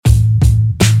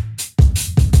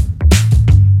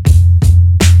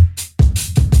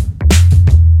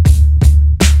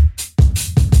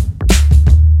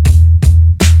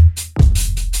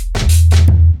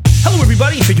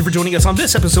joining us on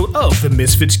this episode of The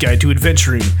Misfits Guide to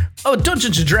Adventuring, a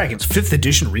Dungeons & Dragons 5th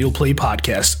edition real play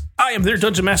podcast. I am their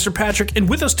Dungeon Master Patrick, and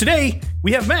with us today,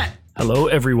 we have Matt. Hello,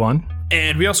 everyone.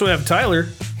 And we also have Tyler.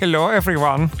 Hello,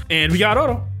 everyone. And we got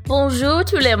Otto. Bonjour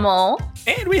tout le monde.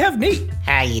 And we have Nate.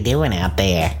 How you doing out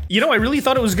there? You know, I really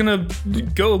thought it was gonna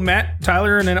go Matt,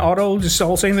 Tyler, and then Otto just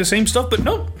all saying the same stuff, but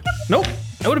nope.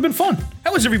 That would have been fun.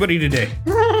 How was everybody today?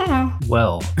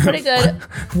 Well. Pretty good.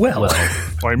 Well.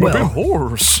 I'm a big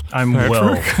horse. I'm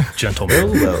well,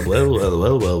 gentlemen.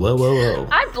 Whoa.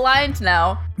 I'm blind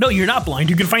now. No, you're not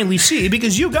blind. You can finally see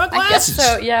because you got glasses. I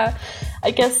guess so, yeah. I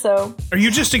guess so. Are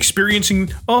you just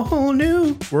experiencing a whole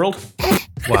new world?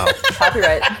 Wow.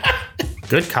 Copyright.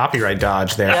 Good copyright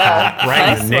dodge there. Yeah,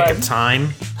 Right in nice the nick one. of time.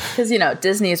 Because,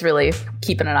 Disney's really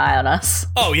keeping an eye on us.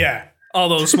 Oh, yeah. All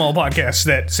those small podcasts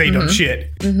that say dumb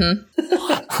shit. I'm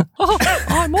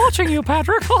watching you,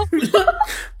 Patrick.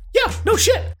 Yeah, no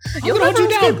shit. You'll I'm gonna never hunt you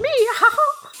get down. me.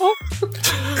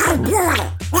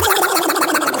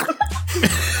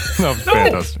 No,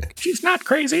 fantastic. She's not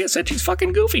crazy. I said she's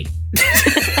fucking goofy.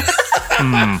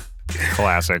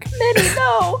 Classic. Minnie,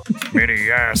 no. Mitty,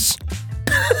 yes.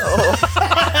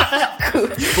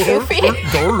 Goofy.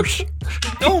 Gorsh.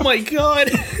 Oh, my God.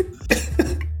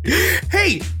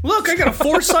 Hey, look, I got a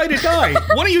 4-sided die.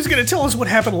 One of you is going to tell us what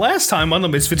happened last time on the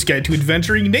Misfits Guide to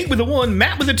Adventuring. Nate with a 1,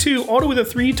 Matt with a 2, Otto with a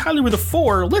 3, Tyler with a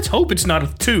 4. Let's hope it's not a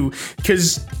 2,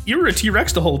 because you were a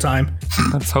T-Rex the whole time.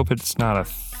 Let's hope it's not a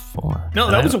 4.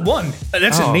 No, that was a 1.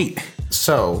 That's a Oh. Nate.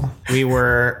 So, we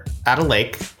were at a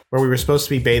lake where we were supposed to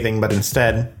be bathing, but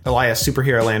instead, Elias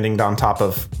superhero landed on top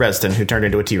of Resden, who turned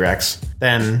into a T-Rex.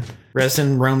 Then,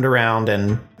 Resden roamed around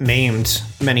and maimed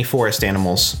many forest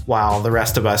animals, while the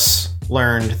rest of us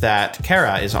learned that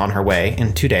Kara is on her way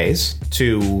in 2 days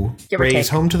to Give or raise take.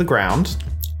 home to the ground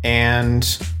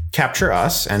and capture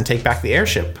us and take back the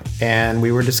airship. And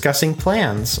we were discussing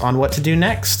plans on what to do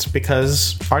next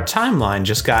because our timeline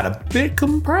just got a bit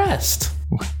compressed.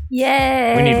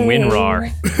 Yay. We need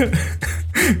WinRAR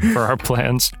for our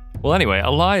plans. Well, anyway,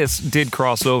 Elias did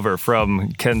cross over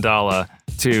from Kendala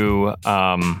to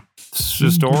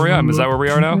Sistorium. Is that where we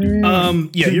are now?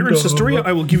 Yeah, you're in Sestoria.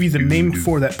 I will give you the name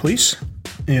for that place.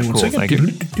 And one Cool,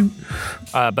 second. thank you.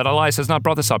 But Elias has not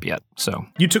brought this up yet, so.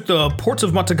 You took the ports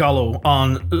of Matagallo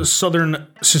on southern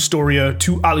Sestoria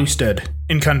to Alusted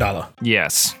in Kandala.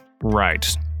 Yes, right.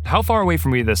 How far away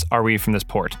from are we from this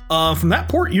port? From that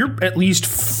port, you're at least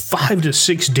 5 to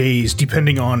 6 days,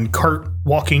 depending on cart,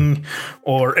 walking,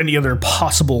 or any other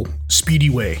possible speedy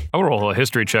way. I'll roll a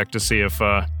history check to see if,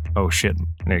 oh shit,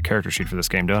 I need a character sheet for this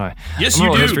game, don't I? Yes, I'm you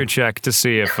roll do. a history check to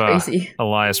see if Crazy.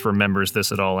 Elias remembers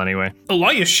this at all anyway.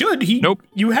 Elias should. Nope.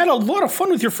 You had a lot of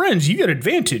fun with your friends. You got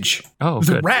advantage. Oh,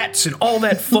 the good. rats and all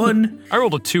that fun. I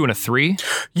rolled a 2 and a 3.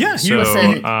 Yeah, So- you.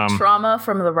 Listen, um, trauma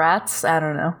from the rats? I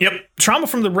don't know. Yep. Trauma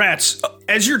from the rats.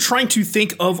 As you're trying to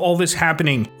think of all this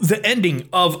happening, the ending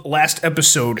of last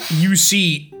episode, you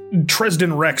see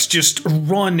Tresden Rex just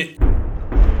run,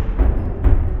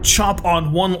 chomp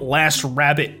on one last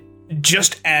rabbit,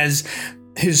 just as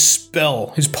his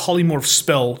polymorph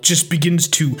spell, just begins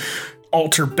to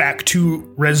alter back to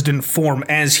Resden form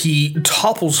as he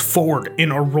topples forward in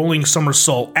a rolling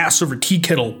somersault, ass over tea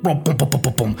kettle, boom, boom, boom, boom,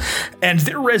 boom, boom. And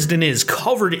there Resden is,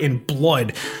 covered in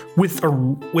blood, with a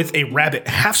rabbit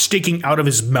half sticking out of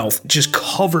his mouth, just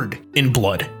covered in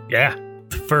blood. Yeah.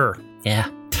 Fur. Yeah.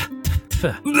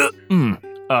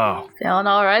 Oh, Feeling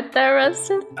all right there,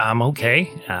 Reston? I'm okay.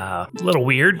 A little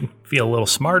weird. Feel a little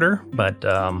smarter, but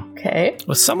Okay.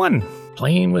 was someone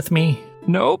playing with me?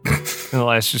 nope. And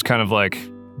Elias just kind of like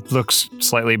looks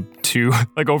slightly to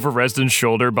like over Resden's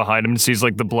shoulder behind him and sees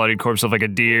like the bloody corpse of like a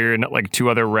deer and like 2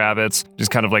 other rabbits.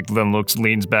 Just kind of like then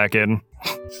leans back in.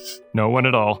 No one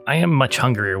at all. I am much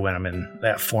hungrier when I'm in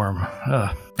that form.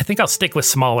 I think I'll stick with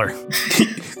smaller.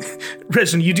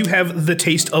 Resden, you do have the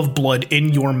taste of blood in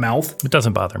your mouth. It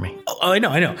doesn't bother me. I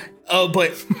know.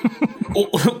 But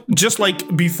just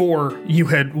like before you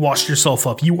had washed yourself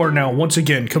up, you are now once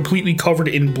again completely covered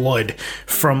in blood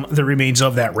from the remains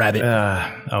of that rabbit.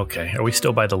 Okay. Are we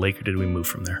still by the lake or did we move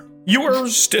from there? You are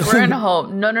still... We're in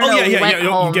home. No, Oh, yeah, we went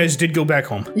home. You guys did go back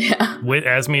home. Yeah. With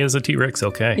as me as a T-Rex?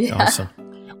 Okay. Yeah. Awesome.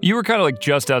 You were kind of like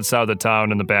just outside the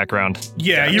town in the background.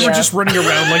 Yeah, you were just running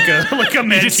around like a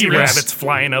mad You see T-Rex. rabbits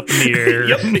flying up in the air.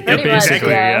 Yep, Pretty much, Basically,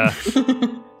 yeah.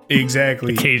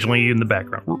 exactly. Occasionally in the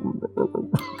background.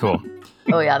 Cool.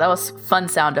 Oh, yeah, that was fun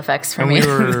sound effects for And me. we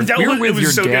were That was- it with was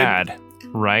your so good. dad,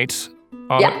 right?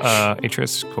 Yeah.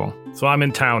 Atreus, cool. So I'm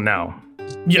in town now.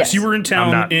 Yes, you were in I'm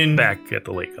town not in... back at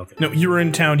the lake. Okay. No, you were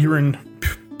in town. You were in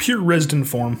pure Resden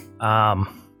form.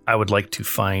 I would like to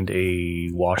find a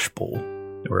wash bowl.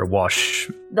 or a wash.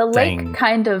 The lake thing.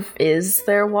 kind of is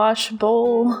their wash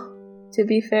bowl, to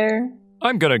be fair.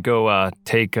 I'm gonna go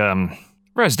take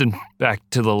Resden back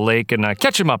to the lake and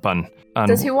catch him up on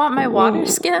Does he want my water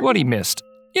skin? what he missed.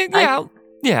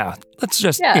 Yeah. Let's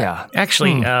just Yeah.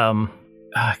 Actually, can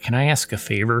I ask a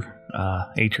favor,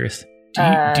 Atreus?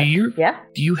 Do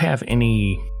you have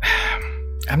any?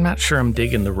 I'm not sure I'm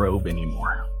digging the robe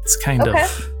anymore. It's kind of,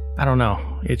 I don't know.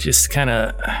 It just kind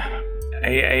of,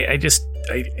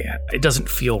 it doesn't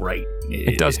feel right.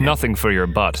 It does nothing for your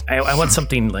butt. I want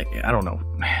something like, I don't know,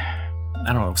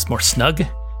 it's more snug.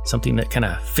 Something that kind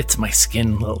of fits my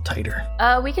skin a little tighter.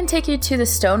 We can take you to the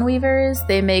Stoneweavers.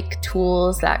 They make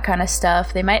tools, that kind of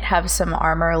stuff. They might have some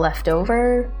armor left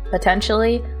over,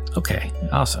 potentially. Okay,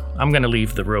 awesome. I'm going to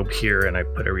leave the robe here, and I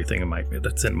put everything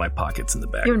that's in my pockets in the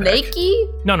backpack. You're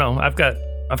naked? No, I've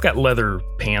got leather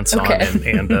pants on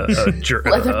and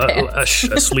a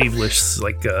sleeveless,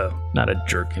 like not a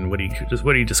jerkin. What do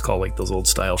you just call like those old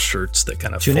style shirts that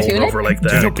kind of fold over like that?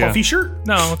 Do you know puffy shirt?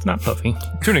 No, it's not puffy.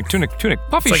 Tunic,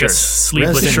 puffy It's like shirt. a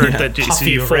sleeveless Resin, shirt yeah. that you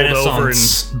Puffy fold over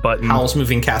Renaissance and button. Howl's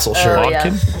Moving Castle shirt.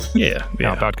 Bodkin? Yeah.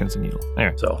 No, Bodkin's a needle.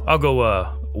 Anyway. So I'll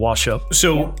go wash up.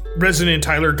 So Resident and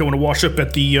Tyler going to wash up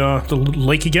at the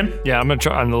lake again. Yeah, I'm gonna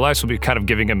try. And Elias will be kind of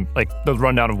giving him like the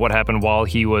rundown of what happened while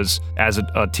he was as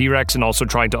a T-Rex, and also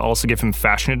trying to also give him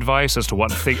fashion advice as to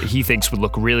what he thinks would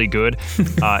look really good.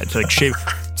 To like shape.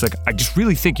 It's like I just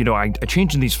really think I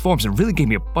changed in these forms and it really gave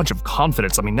me a bunch of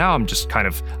confidence. I mean, now I'm just kind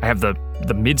of I have the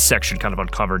midsection kind of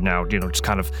uncovered now. Just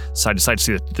kind of side to side to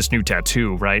see this new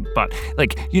tattoo, right? But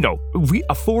like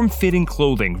a form-fitting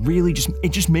clothing really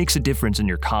just makes a difference in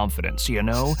your confidence, And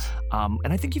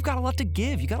I think you've got a lot to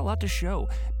give. You got a lot to show.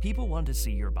 People want to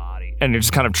see your body. And it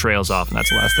just kind of trails off, and that's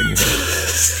the last thing you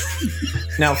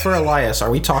hear. Now, for Elias,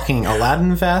 are we talking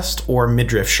Aladdin vest or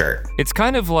midriff shirt? It's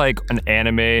kind of like an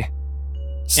anime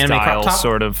style, crop top?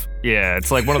 sort of. Yeah, it's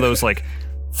like one of those like,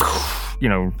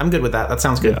 I'm good with that. That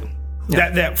sounds good.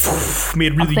 That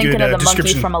made really Thinking good of the description.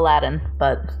 monkey from Aladdin,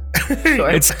 but sure.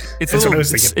 It's That's what I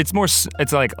was thinking. it's more.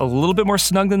 It's like a little bit more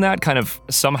snug than that, kind of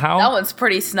somehow. That one's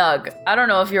pretty snug. I don't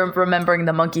know if you're remembering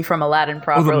the monkey from Aladdin Oh,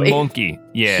 properly. the monkey.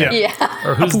 Yeah. Yeah.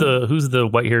 Or who's the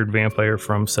white-haired vampire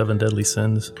from Seven Deadly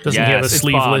Sins? Doesn't he have a Yes, it's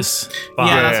sleeveless?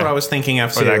 Yeah, that's what I was thinking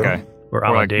of too. Or that guy. Or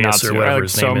Or like Amadeus, Natsu. or whatever I like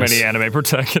his so name is. many anime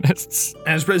protagonists.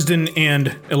 As Resden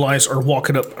and Elias are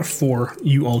walking up for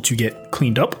you all to get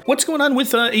cleaned up, what's going on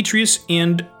with Atreus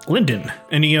and Lyndon?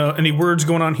 Any words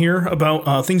going on here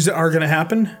about things that are going to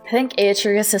happen? I think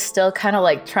Atreus is still kind of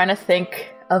like trying to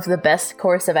think of the best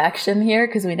course of action here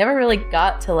because we never really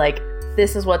got to like,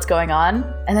 this is what's going on.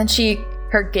 And then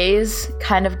her gaze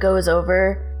kind of goes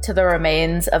over to the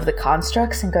remains of the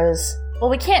constructs and goes, well,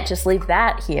 we can't just leave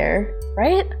that here,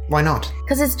 right? Why not?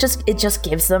 Because it just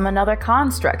gives them another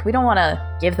construct. We don't want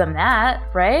to give them that,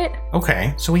 right?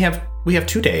 Okay, so we have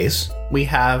 2 days. We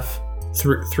have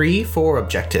 4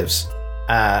 objectives.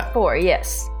 4,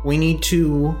 yes. We need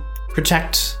to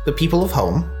protect the people of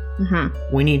home.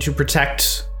 Mm-hmm. We need to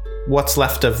protect what's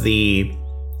left of the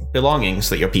belongings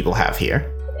that your people have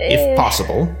here, if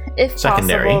possible. If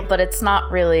Secondary. possible, but it's not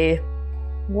really.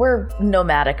 We're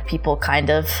nomadic people,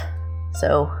 kind of.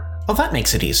 So, Well, that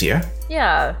makes it easier.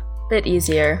 yeah, bit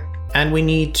easier. And we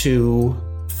need to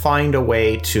find a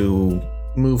way to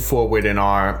move forward in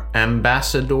our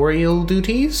ambassadorial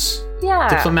duties? Yeah.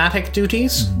 Diplomatic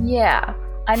duties? Yeah.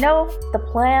 I know the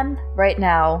plan right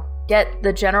now, get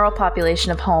the general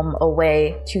population of home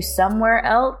away to somewhere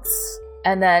else,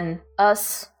 and then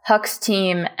us, Huck's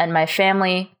team, and my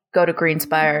family go to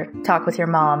Greenspire, talk with your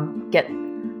mom, get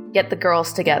the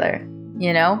girls together,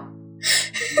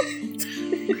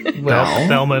 Well,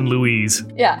 Thelma and Louise.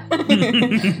 Yeah.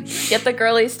 Get the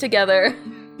girlies together.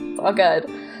 It's all good.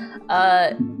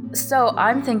 So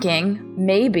I'm thinking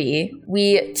maybe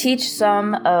we teach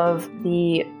some of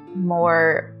the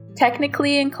more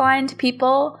technically inclined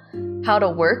people how to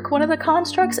work one of the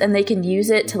constructs, and they can use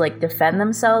it to like defend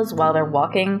themselves while they're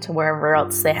walking to wherever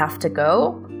else they have to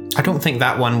go. I don't think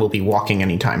that one will be walking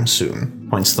anytime soon.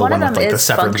 Points to the One one of with them like the is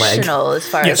severed leg. functional as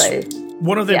far Yes. as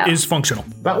One of them Yeah. is functional.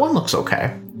 That one looks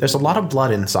okay. There's a lot of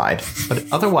blood inside, but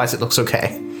otherwise it looks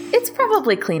okay. it's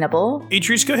probably cleanable.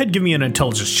 Atreus, go ahead, give me an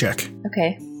intelligence check.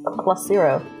 Okay.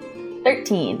 +0.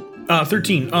 13.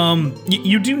 13.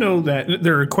 You do know that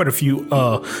there are quite a few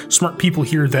smart people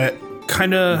here that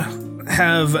kind of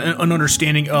have an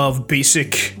understanding of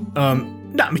basic,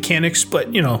 not mechanics,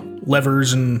 but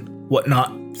levers and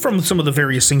whatnot from some of the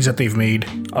various things that they've made.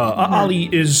 Ali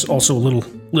is also a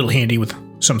little handy with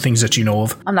some things that you know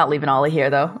of. I'm not leaving Ollie here,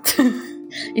 though.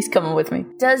 He's coming with me.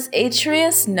 Does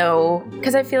Atreus know?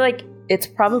 Because I feel like it's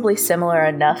probably similar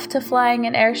enough to flying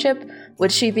an airship.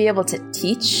 Would she be able to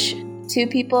teach two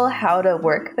people how to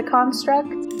work the construct?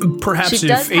 Perhaps she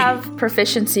does have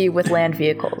proficiency with land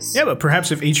vehicles. Yeah, but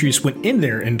perhaps if Atreus went in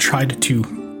there and tried to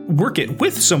work it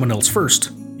with someone else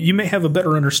first, you may have a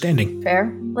better understanding.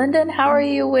 Fair. Lyndon, how are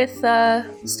you with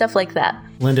stuff like that?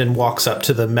 Lyndon walks up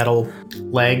to the metal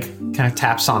leg, kind of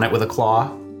taps on it with a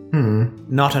claw.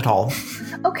 Not at all.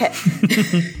 Okay.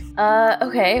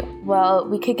 Okay, well,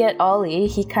 we could get Ollie.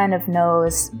 He kind of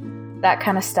knows that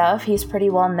kind of stuff. He's pretty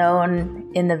well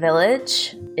known in the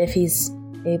village. If he's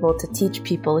able to teach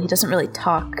people, he doesn't really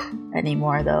talk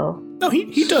anymore, though. No,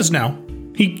 he does now.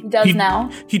 He does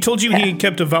now? He told you he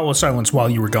kept a vow of silence while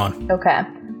you were gone. Okay.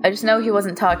 I just know he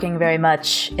wasn't talking very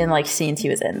much in like scenes he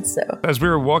was in. So as we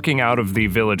were walking out of the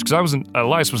village, because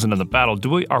Elias wasn't in the battle.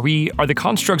 Are the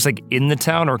constructs like in the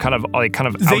town or kind of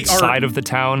outside of the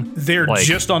town? They're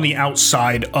just on the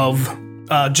outside of,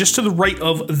 just to the right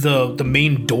of the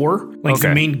main door,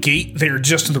 the main gate. They're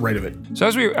just to the right of it. So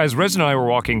as Rez and I were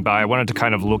walking by, I wanted to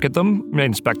kind of look at them,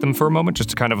 inspect them for a moment, just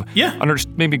to kind of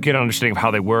maybe get an understanding of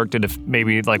how they worked and if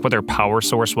maybe like what their power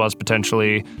source was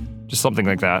potentially. Just something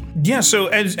like that. Yeah, so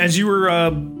as you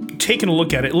were taking a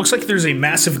look at it, it looks like there's a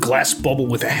massive glass bubble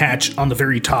with a hatch on the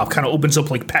very top, kind of opens up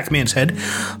like Pac-Man's head.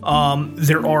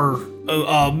 There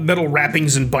are metal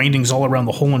wrappings and bindings all around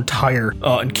the whole entire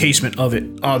encasement of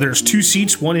it. There's two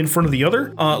seats, one in front of the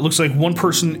other. It looks like one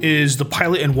person is the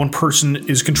pilot and one person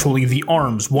is controlling the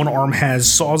arms. One arm has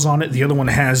saws on it. The other one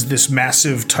has this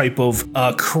massive type of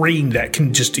crane that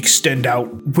can just extend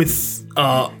out with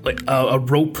like a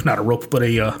rope, not a rope, but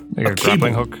a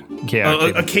cable hook. Yeah,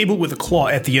 a cable with a claw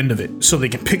at the end of it, so they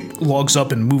can pick logs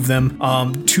up and move them.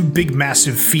 Two big,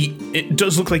 massive feet. It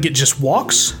does look like it just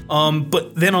walks,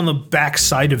 but then on the back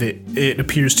side of it, it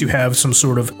appears to have some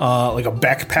sort of like a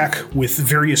backpack with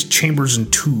various chambers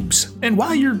and tubes. And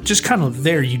while you're just kind of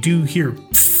there, you do hear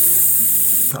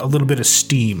a little bit of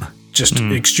steam just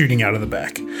extruding out of the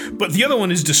back. But the other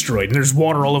one is destroyed, and there's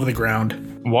water all over the ground.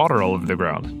 Water all over the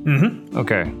ground? Mm-hmm.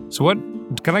 Okay. So what...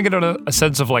 Can I get a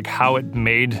sense of like how it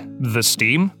made the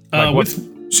steam?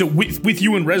 With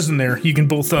you and Resin there, you can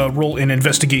both roll an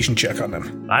investigation check on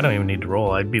them. I don't even need to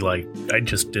roll. I'd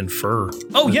just infer.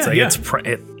 Oh, yeah.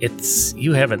 It's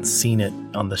you haven't seen it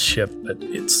on the ship, but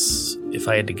it's, if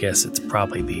I had to guess, it's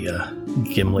probably the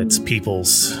Gimlet's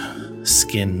people's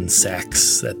skin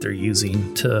sacks that they're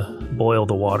using to boil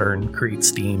the water and create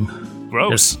steam.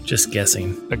 Gross. Just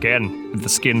guessing. Again, the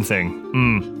skin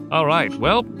thing. All right.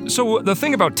 Well, so the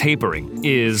thing about tapering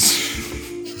is...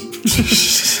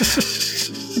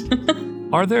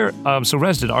 Are there... so,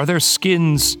 Resden, are there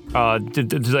skins... do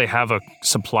they have a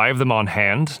supply of them on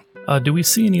hand? Do we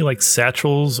see any, like,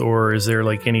 satchels, or is there,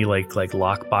 like, any, like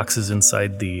lock boxes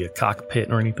inside the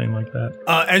cockpit or anything like that?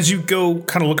 As you go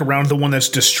kind of look around the one that's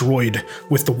destroyed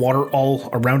with the water all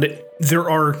around it, there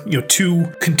are, two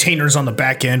containers on the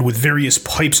back end with various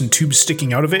pipes and tubes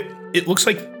sticking out of it. It looks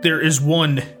like there is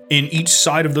one in each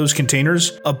side of those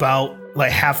containers, about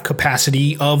like half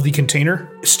capacity of the container,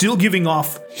 still giving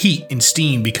off heat and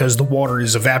steam because the water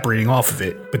is evaporating off of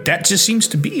it. But that just seems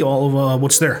to be all of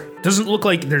what's there. Doesn't look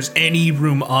like there's any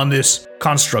room on this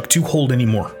construct to hold any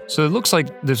more. So it looks like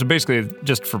there's basically,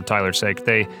 just for Tyler's sake,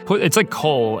 it's like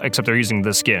coal, except they're using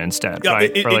the skin instead,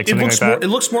 right? It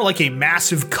looks more like a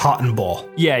massive cotton ball.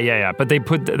 Yeah. But they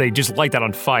just light that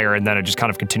on fire and then it just kind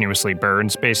of continuously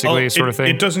burns, basically, sort of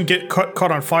thing. It doesn't get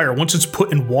caught on fire. Once it's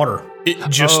put in water, it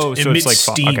just emits like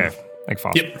steam. Okay. Like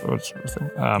phosphorus.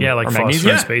 Yep. Like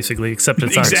phosphorus, basically, except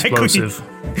it's not explosive.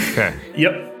 Okay.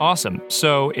 Yep. Awesome.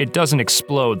 So it doesn't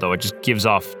explode, though. It just gives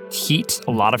off heat,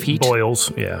 a lot of heat.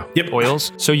 Boils, yeah. Yep.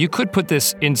 Boils. So you could put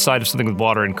this inside of something with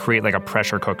water and create like a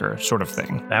pressure cooker sort of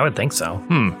thing. I would think so.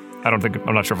 I'm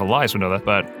not sure if Elias would know that,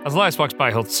 but as Elias walks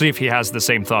by, he'll see if he has the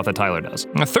same thought that Tyler does.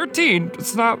 13,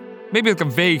 it's not, maybe like a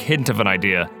vague hint of an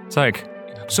idea. It's like,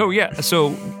 so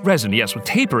resin, yes, with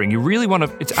tapering, you really want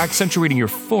to, it's accentuating your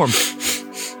form.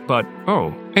 But,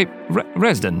 hey,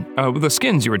 Resden, the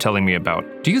skins you were telling me about,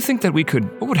 do you think that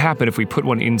what would happen if we put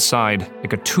one inside,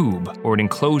 like a tube or an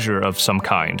enclosure of some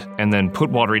kind, and then put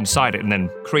water inside it and then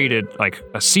created,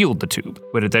 sealed the tube?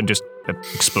 Would it then just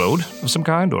explode of some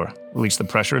kind, or release the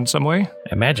pressure in some way?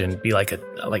 I imagine it'd be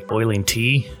like boiling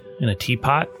tea in a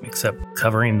teapot, except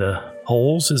covering the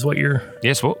holes is what you're...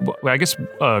 Yes, well I guess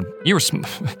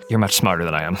you're much smarter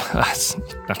than I am.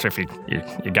 Not sure if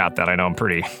you got that. I know I'm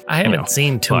pretty... I haven't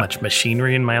seen too much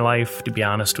machinery in my life, to be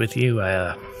honest with you.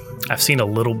 I've seen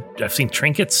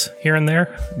trinkets here and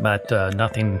there, but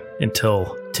nothing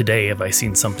until today have I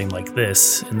seen something like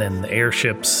this. And then the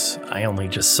airships I only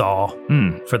just saw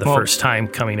for the first time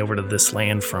coming over to this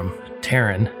land from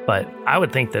Terran. But I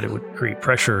would think that it would create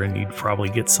pressure and you'd probably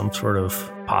get some sort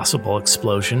of possible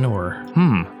explosion or...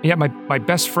 Yeah, my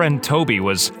best friend Toby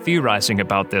was theorizing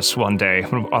about this one day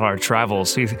on our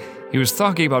travels. He was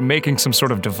talking about making some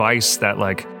sort of device that,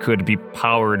 like, could be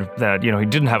powered, that, he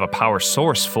didn't have a power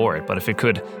source for it, but if it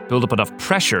could build up enough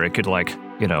pressure, it could, like,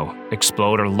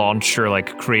 explode or launch or,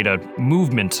 like, create a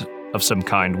movement of some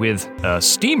kind with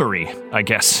steamery, I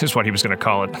guess, is what he was going to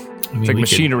call it. It's like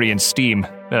machinery and steam.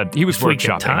 He was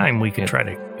workshopping. We could try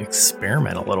to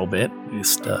experiment a little bit.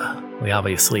 We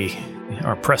obviously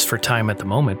are pressed for time at the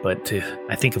moment, but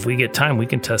I think if we get time, we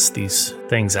can test these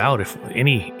things out. If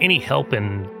any help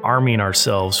in arming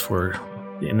ourselves for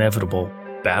the inevitable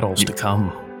battles to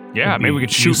come. Yeah, maybe we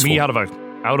could shoot useful. Me out of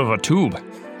a tube.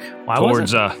 Well, I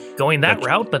wasn't going that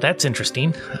route, but that's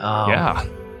interesting. Yeah.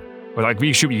 Or like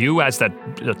we shoot you as that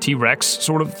T-Rex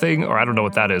sort of thing, or I don't know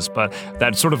what that is, but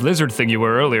that sort of lizard thing you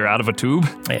were earlier out of a tube.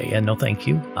 Yeah, no thank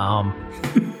you.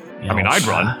 I'd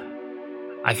run.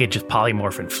 I could just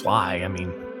polymorph and fly. I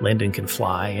mean, Lyndon can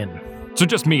fly, and so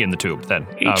just me in the tube then.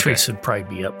 Atreus would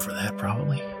probably be up for that.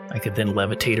 Probably, I could then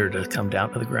levitate her to come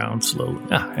down to the ground slowly.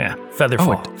 Yeah,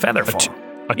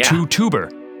 Featherfall. A two-tuber.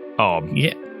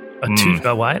 Yeah,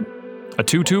 a what? A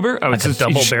two-tuber? Oh, like it's a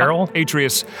double barrel?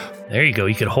 Atreus. There you go.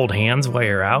 You could hold hands while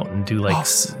you're out and do like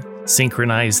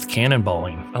synchronized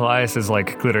cannonballing. Elias is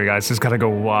like, glittering eyes has got to go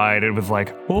wide and with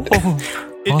like,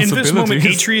 in this moment,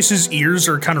 Atreus's ears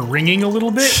are kind of ringing a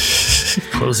little bit.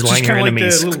 Clothesline your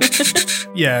enemies.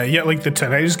 Yeah, like the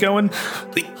tinnitus going.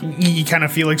 You kind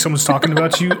of feel like someone's talking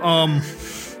about you.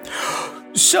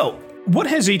 So, what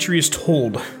has Atreus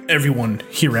told everyone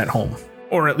here at home?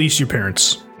 Or at least your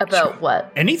parents? About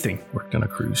what? Anything. Worked on a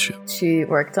cruise ship. She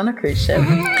worked on a cruise ship.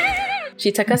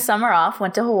 She took a summer off,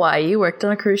 went to Hawaii, worked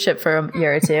on a cruise ship for a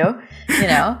year or two.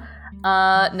 No.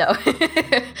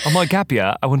 On my gap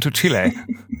year, I went to Chile.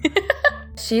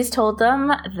 She's told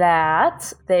them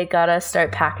that they gotta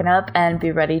start packing up and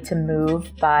be ready to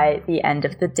move by the end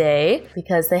of the day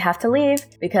because they have to leave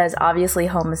because obviously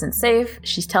home isn't safe.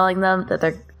 She's telling them that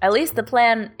at least the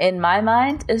plan in my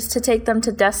mind is to take them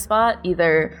to Despot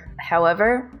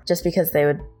however, just because they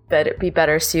would be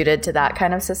better suited to that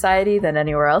kind of society than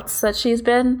anywhere else that she's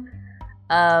been.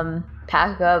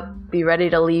 Pack up, be ready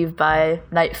to leave by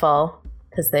nightfall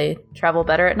because they travel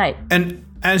better at night. And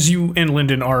as you and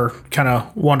Lyndon are kind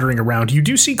of wandering around, you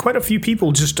do see quite a few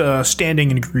people just standing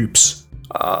in groups.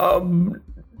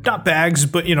 Not bags,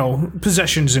 but,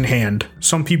 possessions in hand.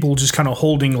 Some people just kind of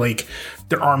holding, like,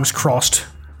 their arms crossed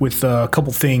with a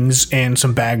couple things and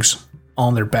some bags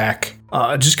on their back.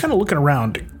 Just kind of looking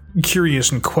around, curious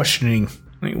and questioning,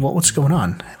 what's going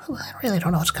on? I really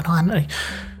don't know what's going on.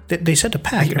 They said to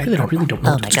pack. I really don't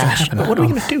know what's going to happen. What are we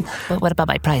going to do? What about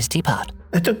my prized teapot?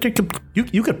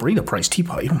 You could bring a prized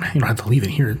teapot. You don't have to leave it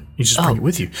here. You just bring it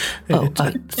with you. It's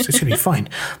going to be fine.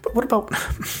 But what about...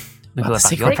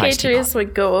 Atreus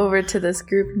would go over to this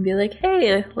group and be like,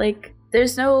 hey,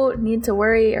 there's no need to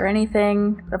worry or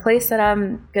anything. The place that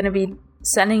I'm going to be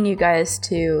sending you guys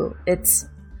to, it's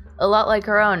a lot like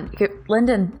her own.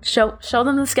 Lyndon, show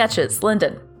them the sketches.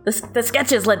 Lyndon. The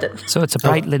sketches, Lyndon. So it's a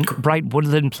bright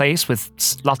woodland place with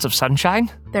lots of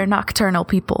sunshine? They're nocturnal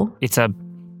people. It's a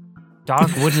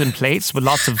dark woodland place with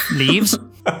lots of leaves?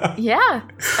 Yeah,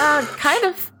 kind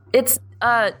of. It's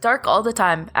dark all the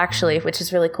time, actually, which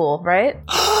is really cool, right?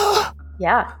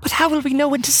 Yeah. But how will we know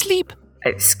when to sleep?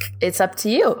 It's up to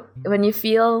you. When you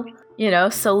feel,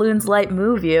 Saloon's light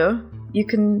move you, you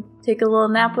can take a little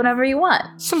nap whenever you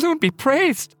want. Saloon be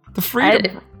praised. The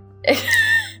freedom.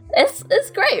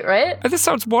 It's great, right? This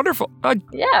sounds wonderful.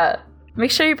 Yeah.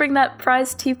 Make sure you bring that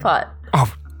prized teapot.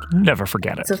 Oh, never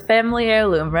forget it. It's a family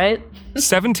heirloom, right?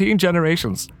 17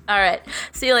 generations. All right.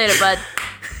 See you later, bud.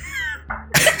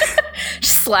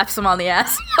 Slaps him on the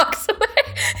ass, walks away.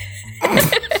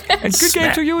 And good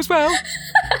game to you as well.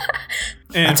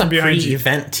 And that's a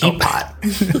pre-event teapot.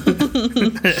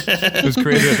 It was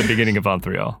created at the beginning of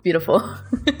Montreal. Beautiful.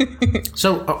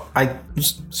 So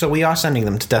we are sending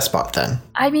them to Despot then.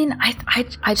 I mean, I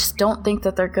just don't think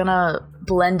that they're gonna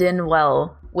blend in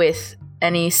well with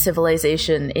any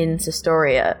civilization in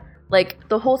Sistoria. Like,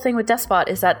 the whole thing with Despot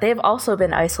is that they've also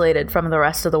been isolated from the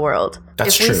rest of the world.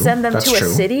 That's true. If we send them to a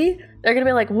city, they're going to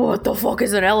be like, what the fuck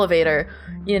is an elevator?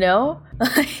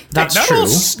 That's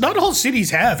true. Not all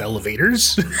cities have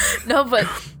elevators. No, but...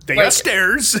 they got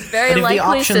stairs. Very likely the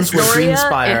options were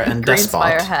Greenspire and Despot.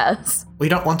 Greenspire has. We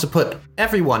don't want to put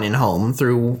everyone in home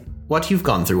through what you've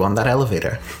gone through on that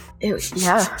elevator.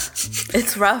 Yeah.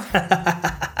 It's rough.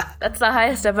 That's the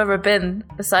highest I've ever been,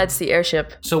 besides the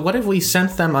airship. So what if we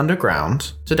sent them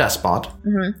underground to Despot?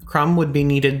 Mm-hmm. Crumb would be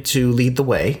needed to lead the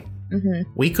way.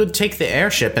 Mm-hmm. We could take the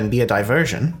airship and be a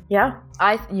diversion. Yeah.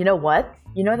 You know what?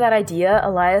 You know that idea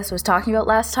Elias was talking about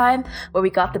last time, where we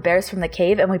got the bears from the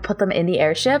cave and we put them in the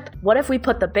airship? What if we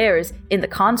put the bears in the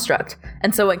construct?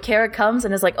 And so when Kara comes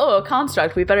and is like, oh, a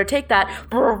construct, we better take that.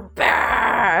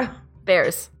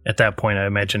 Bears. At that point, I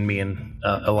imagine me and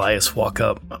Elias walk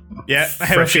up. Yeah,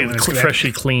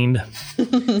 freshly cleaned.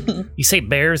 You say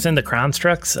bears in the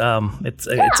constructs? It's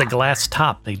a glass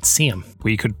top. They'd see them.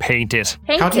 We could paint it.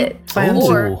 Paint it.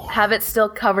 Or have it still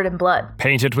covered in blood.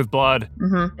 Paint it with blood.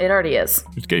 Mm-hmm. It already is.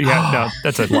 Yeah, no,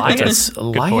 that's a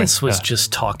Elias was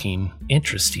just talking.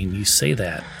 Interesting. You say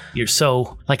that. You're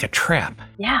so like a trap.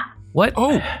 Yeah. What?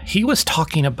 Oh, he was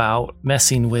talking about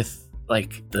messing with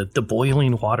like the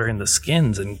boiling water in the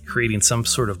skins and creating some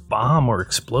sort of bomb or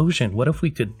explosion. What if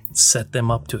we could set them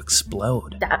up to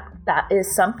explode? That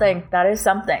is something. That is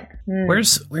something.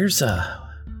 Where's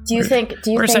Do you think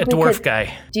that dwarf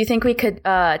guy? Do you think we could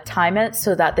time it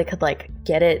so that they could like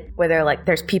get it where they're like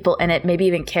there's people in it? Maybe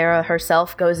even Kara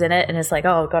herself goes in it and is like,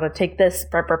 oh, gotta take this,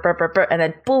 and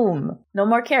then boom, no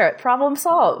more carrot. Problem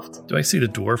solved. Do I see the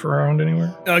dwarf around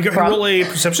anywhere? Roll a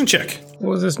perception check. What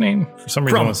was his name? For some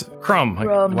reason, it was Crumb.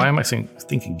 Why am I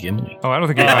thinking Gimli? Oh, I don't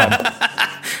think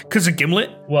it's because of Gimlet.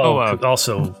 Well,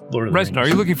 also Lord of the Rings. Are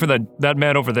you looking for that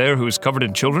man over there who's covered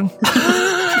in children?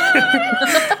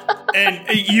 And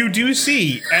you do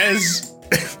see, as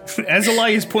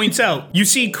Elias points out, you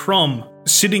see Crumb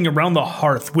sitting around the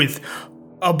hearth with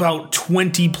about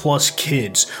 20 plus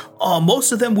kids,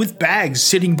 most of them with bags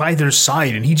sitting by their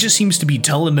side, and he just seems to be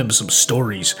telling them some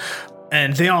stories.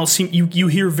 And they all seem, you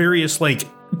hear various like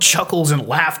chuckles and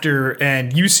laughter,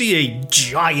 and you see a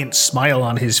giant smile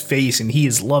on his face, and he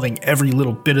is loving every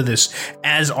little bit of this,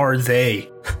 as are they.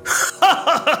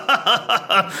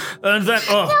 And then,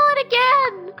 tell it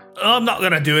again. I'm not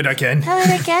gonna do it again. Tell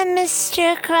it again,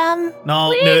 Mr. Crumb.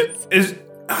 No,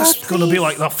 it's gonna be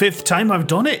like the 5th time I've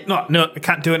done it. No, I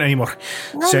can't do it anymore.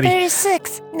 Number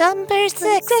 6. Number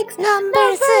 6.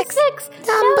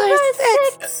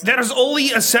 There's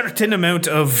only a certain amount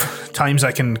of times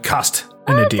I can cast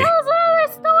in a day. Tell us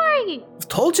another story. I've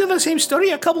told you the same story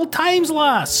a couple times,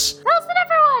 lass. Tell us a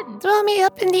different one. Throw me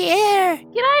up in the air.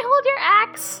 Can I hold your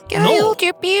axe? Can I hold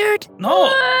your beard?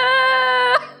 No.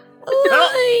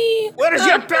 Where's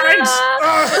your parents?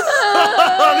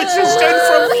 This is straight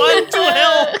from fun to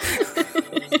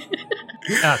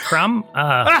hell. Crumb,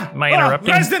 am I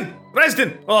interrupting?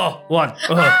 Resden! Oh, what?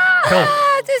 Help.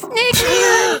 This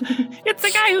nigger! It's the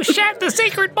guy who shot the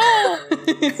sacred bowl!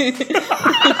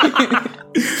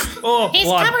 He's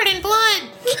covered in blood!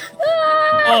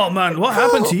 Oh, man, what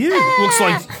happened to you? Looks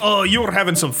like, you were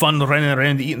having some fun running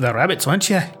around eating the rabbits, weren't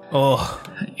you? Oh.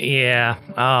 Yeah,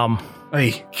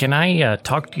 Hey. Can I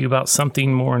talk to you about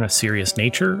something more in a serious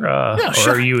nature? Yeah,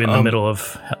 sure. Or are you in the middle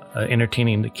of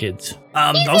entertaining the kids?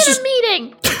 He's in a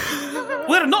meeting!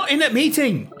 We're not in a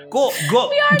meeting! Go. We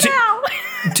are now!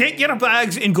 Take your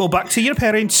bags and go back to your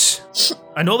parents.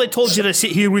 I know they told you to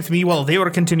sit here with me while they were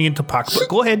continuing to pack, but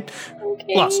go ahead.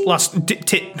 Okay. Last,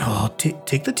 take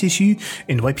the tissue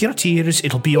and wipe your tears.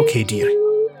 It'll be okay, dear.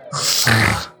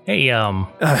 Hey,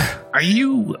 are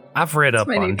you... I've read up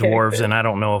on dwarves, and I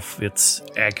don't know if it's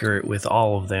accurate with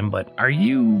all of them, but are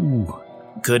you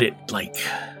good at, like,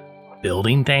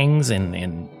 building things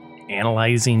and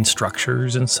analyzing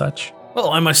structures and such? Well,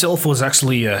 I myself was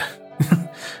actually a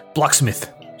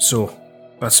blacksmith, so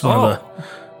that's one of the...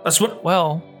 That's what...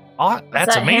 Well,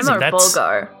 that's amazing. Him or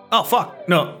Bulgar? Oh, fuck.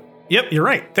 No. Yep, you're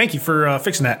right. Thank you for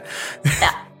fixing that.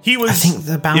 Yeah. He was... I think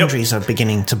the boundaries are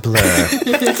beginning to blur.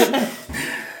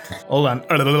 Hold on.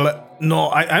 No,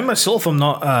 I myself am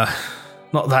not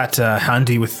that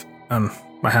handy with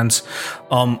my hands.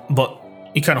 But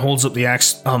he kind of holds up the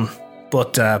axe.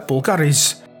 But Bulgar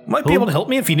might be able to help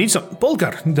me if you need something.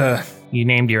 Bulgar. You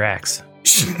named your axe.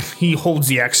 He holds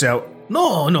the axe out.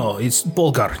 No, it's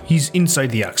Bulgar. He's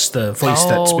inside the axe. The voice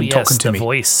that's been talking to me. the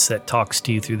voice that talks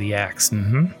to you through the axe.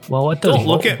 Mm-hmm. Well, what does...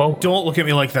 Don't look at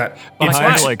me like that.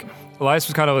 Elias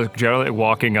was kind of like generally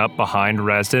walking up behind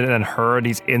Resden and then heard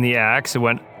he's in the axe and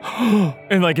went,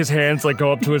 and like his hands like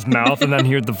go up to his mouth and then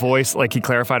heard the voice, like he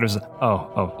clarified, it was,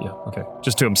 oh, yeah, okay.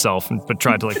 Just to himself, but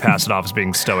tried to like pass it off as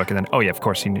being stoic and then, oh yeah, of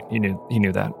course he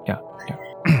knew that. Yeah.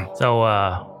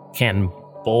 So, can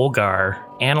Bulgar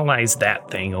analyze that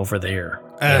thing over there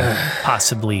and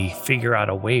possibly figure out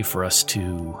a way for us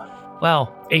to...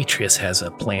 Well, Atreus has a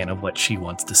plan of what she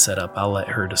wants to set up. I'll let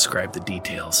her describe the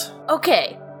details.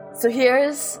 Okay, So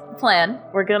here's the plan.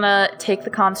 We're gonna take the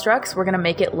constructs, we're gonna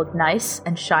make it look nice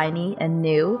and shiny and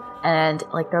new, and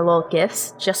like they're little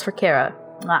gifts just for Kara.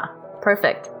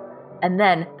 Perfect. And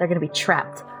then they're gonna be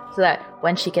trapped, so that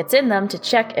when she gets in them to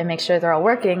check and make sure they're all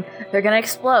working, they're gonna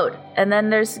explode. And then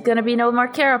there's gonna be no more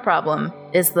Kara problem,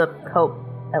 is the hope,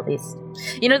 at least.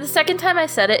 You know, the second time I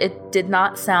said it, it did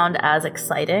not sound as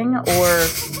exciting or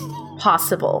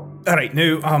possible. All right,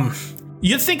 now,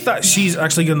 you think that she's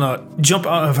actually gonna jump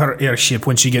out of her airship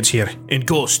when she gets here and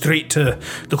go straight to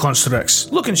the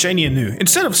constructs, looking shiny and new,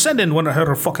 instead of sending one of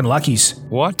her fucking lackeys?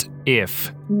 What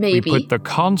if we put the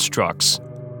constructs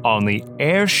on the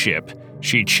airship?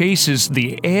 She chases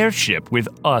the airship with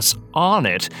us on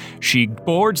it. She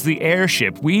boards the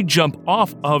airship. We jump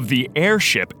off of the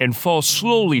airship and fall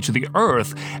slowly to the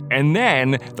earth. And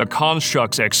then the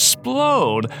constructs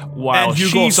explode while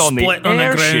she's on the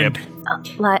airship.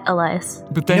 Elias.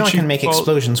 But then I can make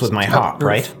explosions with my hop,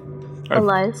 right?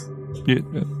 Elias.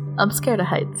 I'm scared of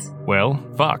heights. Well,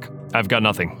 fuck. I've got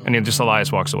nothing. And then just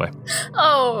Elias walks away.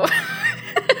 Oh.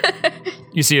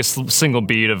 You see a single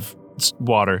bead of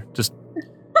water just...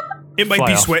 It might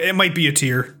be sweat. It might be a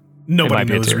tear.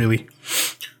 Nobody knows, really.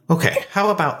 Okay, how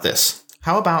about this?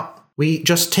 How about we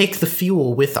just take the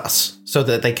fuel with us so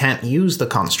that they can't use the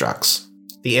constructs?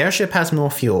 The airship has more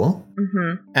fuel,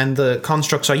 and the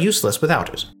constructs are useless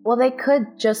without it. Well, they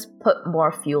could just put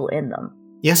more fuel in them.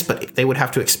 Yes, but they would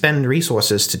have to expend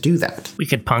resources to do that. We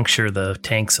could puncture the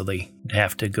tank so they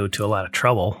have to go to a lot of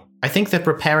trouble. I think that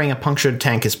repairing a punctured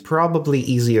tank is probably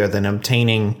easier than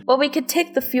obtaining... Well, we could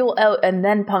take the fuel out and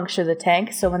then puncture the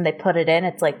tank, so when they put it in,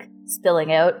 it's like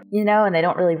spilling out, you know, and they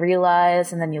don't really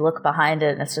realize, and then you look behind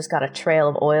it, and it's just got a trail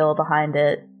of oil behind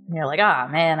it, and you're like,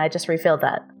 man, I just refilled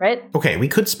that, right? Okay, we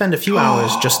could spend a few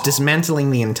hours just dismantling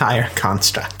the entire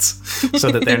constructs so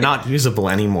that they're not usable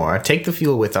anymore. Take the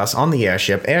fuel with us on the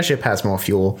airship. Airship has more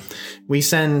fuel. We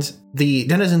send the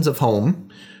denizens of home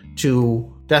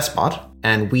to Despot,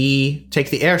 and we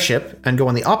take the airship and go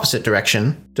in the opposite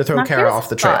direction to throw Kara off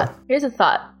the trail. Here's a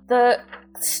thought. The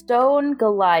stone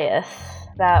Goliath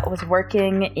that was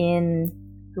working in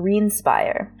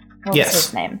Greenspire. What was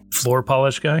his name? Floor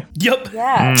polish guy? Yep.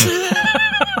 Yeah.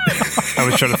 I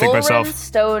was trying to think myself.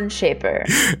 Stone Shaper.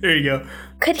 There you go.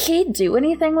 Could he do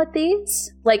anything with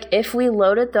these? Like, if we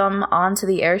loaded them onto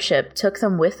the airship, took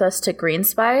them with us to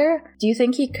Greenspire, do you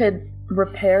think he could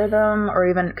repair them, or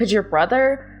even could your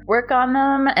brother work on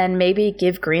them and maybe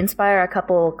give Greenspire a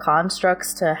couple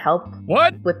constructs to help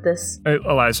with this?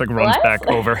 Elias runs back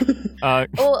over.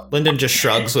 Lyndon just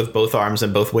shrugs with both arms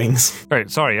and both wings. All right,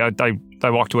 sorry, I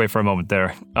walked away for a moment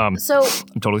there. So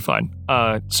I'm totally fine.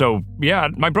 So yeah,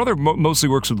 my brother mostly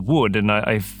works with wood, and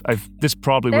I've this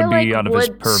probably would be out of his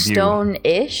purview.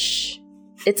 Stone-ish.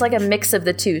 It's like a mix of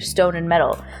the two, stone and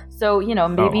metal. So, you know,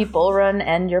 maybe Bullrun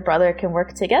and your brother can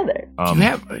work together.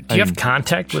 Do you have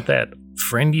contact with that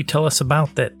friend you tell us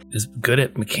about that is good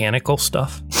at mechanical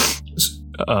stuff?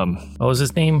 What was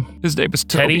his name? His name is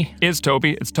Teddy? Toby. It's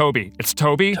Toby. It's Toby. It's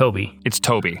Toby. Toby. It's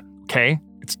Toby. Okay?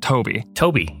 It's Toby.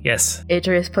 Toby, yes.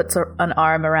 Atreus puts an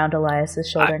arm around Elias's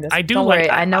shoulder and goes, I do don't like- worry,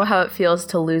 I know how it feels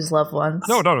to lose loved ones.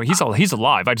 No, he's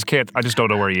alive. I just don't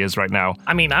know where he is right now.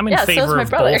 I mean, I'm in Yeah, so is favor my of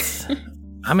brother. both.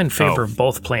 I'm in favor of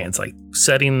both plans, like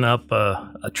setting up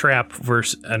a trap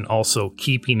and also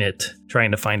keeping it,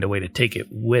 trying to find a way to take it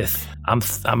with.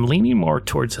 I'm leaning more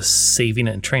towards us saving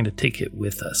it and trying to take it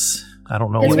with us. I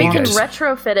don't know. Because we what can you guys-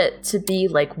 retrofit it to be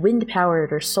like wind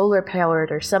powered or solar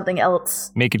powered or something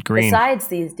else. Make it green. Besides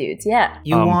these dudes, yeah.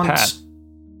 You want Pat.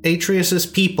 Atreus's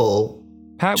people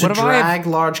Pat, to what if I drag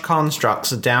large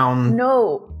constructs down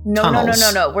No.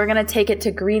 tunnels. We're gonna take it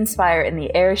to Greenspire in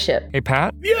the airship. Hey,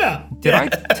 Pat? Yeah. Did I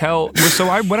tell...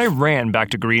 when I ran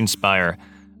back to Greenspire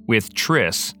with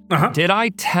Triss,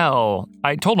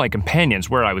 I told my companions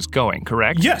where I was going,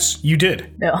 correct? Yes, you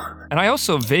did. No. And I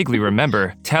also vaguely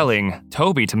remember telling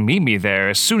Toby to meet me there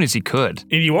as soon as he could.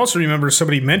 And you also remember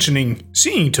somebody mentioning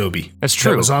seeing Toby. That's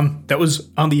true. That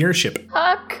was on the airship.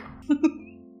 Huck.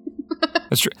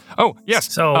 That's true. Oh,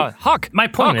 yes. So, Huck. My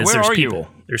point Huck, is where there's are people. you?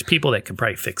 There's people that could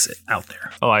probably fix it out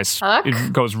there. Elias Huck?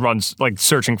 runs,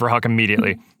 searching for Huck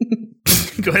immediately.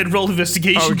 Go ahead and roll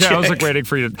investigation Okay, check. I was waiting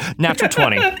for you. Natural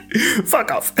 20.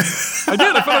 Fuck off. I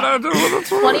did. I found out.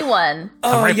 21.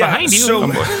 I'm right behind you. So,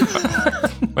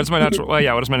 What's my natural? Well,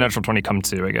 yeah. What does my natural 20 come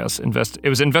to? I guess it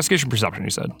was investigation perception. You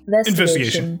said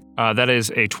Investigation. that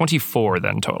is a 24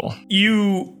 then total.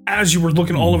 as you were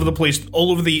looking all over the place,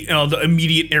 all over the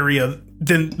immediate area,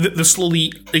 then the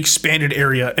slowly expanded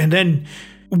area, and then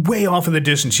way off in the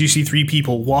distance, you see three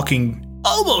people walking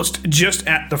almost just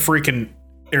at the freaking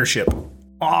airship,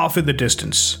 off in the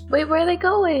distance. Wait, where are they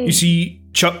going? You see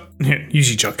Chuck. You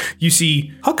see Chuck. You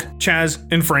see Huck, Chaz,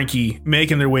 and Frankie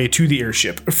making their way to the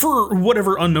airship for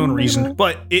whatever unknown reason,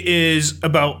 but it is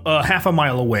about half a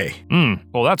mile away.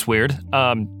 Well, that's weird.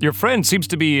 Your friend seems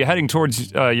to be heading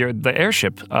towards the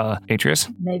airship, Atreus.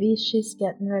 Maybe she's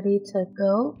getting ready to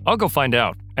go? I'll go find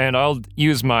out, and I'll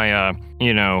use my,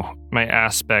 my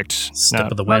aspect.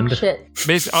 Step of the wind. Oh,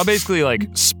 shit. I'll basically, like,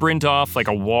 sprint off, like,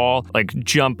 a wall, like,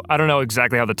 jump. I don't know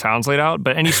exactly how the town's laid out,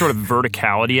 but any sort of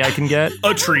verticality I can get.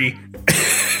 A tree.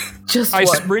 I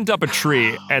sprint up a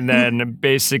tree and then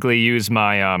basically use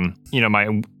my,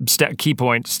 my key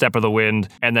point, step of the wind,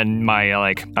 and then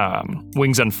my,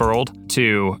 wings unfurled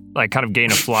to, like, kind of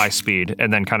gain a fly speed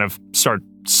and then kind of start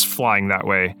flying that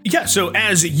way. Yeah, so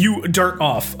as you dart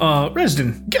off,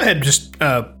 Resden, go ahead, just,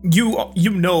 you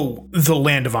know the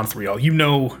land of Onthriel. You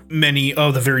know many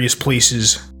of the various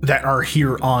places that are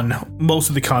here on most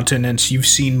of the continents. You've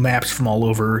seen maps from all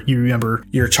over. You remember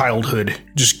your childhood,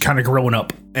 just kind of growing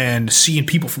up and seeing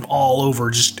people from all over,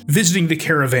 just visiting the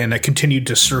caravan that continued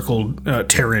to circle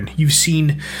Terran. You've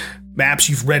seen maps,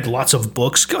 you've read lots of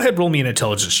books. Go ahead, roll me an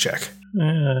intelligence check.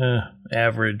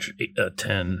 Average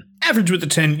 10. Average with the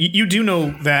 10. You do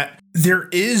know that there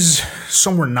is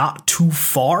somewhere not too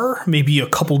far, maybe a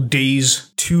couple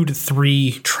days, 2 to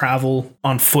 3 travel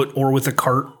on foot or with a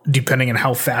cart, depending on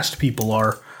how fast people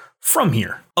are from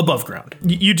here, above ground.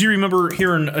 You do remember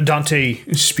hearing Dante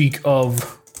speak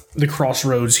of the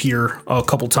crossroads here a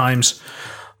couple times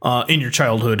in your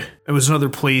childhood. It was another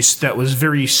place that was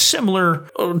very similar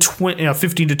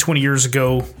 15 to 20 years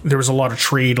ago. There was a lot of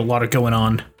trade, a lot of going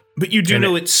on. But you do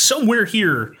know it's somewhere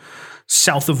here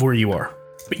south of where you are.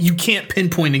 But you can't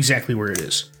pinpoint exactly where it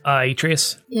is.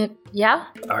 Atreus? Yeah?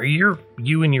 Are you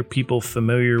and your people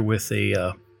familiar with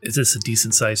is this a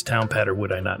decent-sized town, Pat, or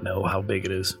would I not know how big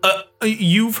it is?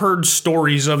 You've heard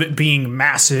stories of it being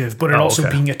massive, but it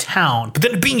also being a town. But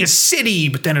then it being a city,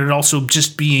 but then it also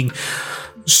just being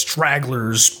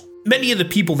stragglers. Many of the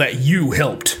people that you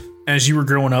helped as you were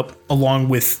growing up, along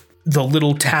with the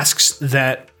little tasks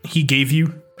that he gave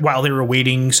you while they were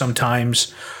waiting,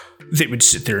 sometimes they would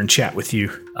sit there and chat with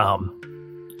you.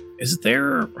 Is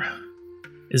there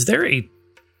a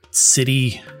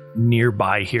city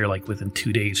nearby here, like within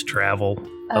 2 days travel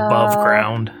above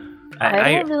ground?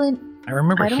 I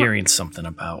remember hearing something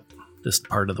about this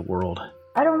part of the world.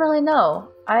 I don't really know.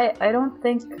 I don't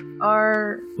think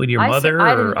Would your mother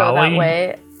I or didn't go Ollie? that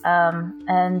way.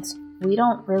 And we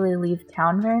don't really leave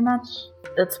town very much.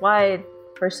 That's why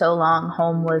for so long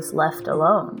home was left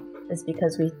alone, is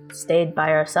because we stayed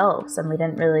by ourselves and we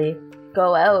didn't really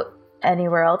go out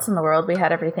anywhere else in the world. We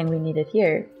had everything we needed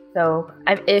here. So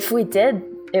if we did,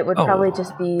 it would probably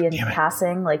just be in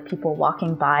passing, like people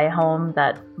walking by home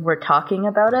that were talking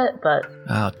about it, but...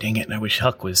 Oh, dang it. And I wish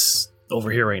Huck was over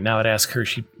here right now. I'd ask her.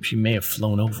 She may have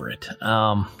flown over it.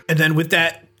 And then with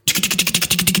that,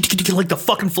 like the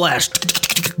fucking Flash,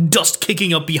 dust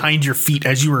kicking up behind your feet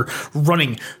as you were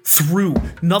running through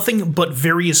nothing but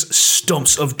various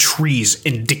stumps of trees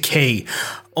in decay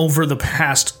over the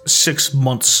past 6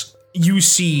 months. You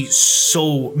see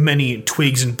so many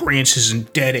twigs and branches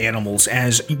and dead animals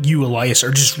as you, Elias,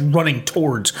 are just running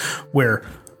towards where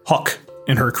Huck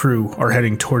and her crew are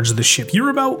heading towards the ship. You're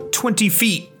about 20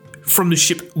 feet from the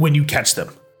ship when you catch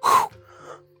them.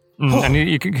 And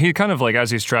he kind of, like,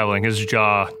 as he's traveling, his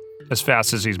jaw, as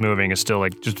fast as he's moving, is still,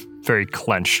 like, just very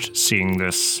clenched, seeing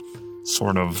this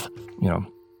sort of,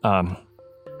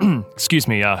 excuse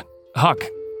me, Huck.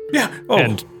 Yeah.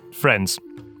 And friends.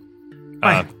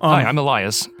 Hi, I'm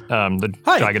Elias, the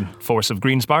Dragon Force of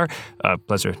Greenspire.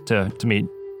 Pleasure to meet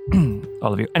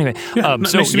all of you. Anyway,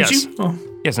 nice to meet you. Oh.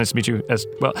 Yes, nice to meet you as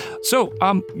well. So,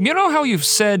 you know how you've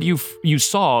said you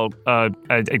saw a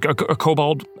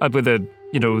kobold with a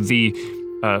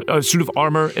suit of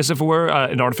armor, as if it were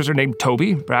an artificer named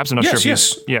Toby? Perhaps I'm not sure.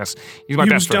 Yes, he's my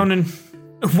best friend. Down in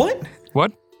what?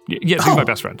 What? Yes, he's my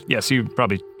best friend. Yes, he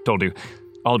probably told you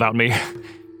all about me.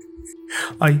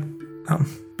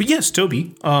 But yes,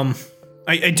 Toby.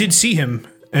 I did see him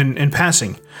in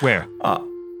passing. Where?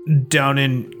 Down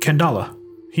in Kandala.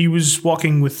 He was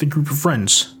walking with a group of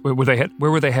friends. Where were they heading?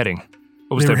 What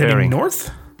was they their heading bearing?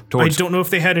 North? I don't know if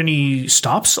they had any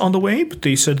stops on the way, but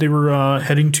they said they were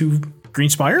heading to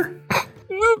Greenspire.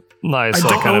 Nice. I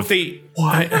don't know if they...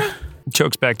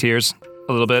 chokes back tears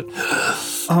a little bit.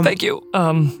 Thank you.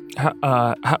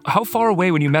 how far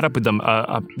away when you met up with them?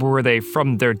 Were they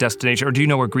from their destination, or do you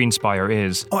know where Greenspire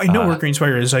is? Oh, I know where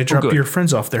Greenspire is. I dropped your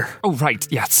friends off there. Oh, right.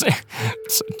 Yes.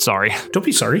 Sorry. Don't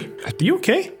be sorry. Are you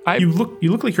okay? You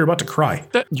look like you're about to cry.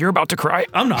 You're about to cry?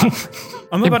 I'm not.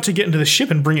 I'm about to get into the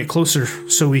ship and bring it closer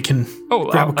so we can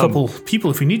grab a couple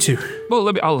people if we need to.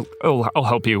 Well, I'll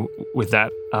help you with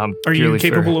that. Are you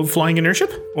capable of flying an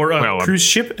airship or a cruise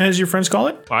ship, as your friends call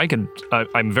it? I can.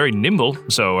 I'm very nimble,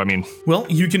 so I mean. Well,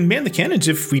 you can man the cannons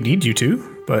if we need you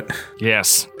to, but.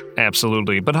 Yes,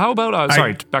 absolutely. But how about?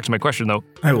 Sorry, back to my question though.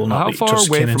 I will not. How far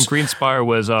away from Greenspire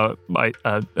was my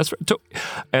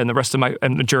and the rest of my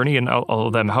journey and all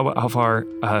of them? How far,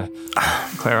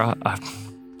 Clara,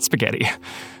 Spaghetti?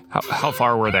 How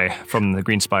far were they from the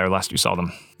Greenspire last you saw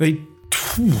them?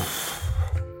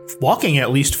 Walking at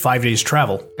least 5 days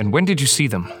travel. And when did you see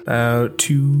them?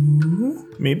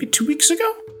 Maybe 2 weeks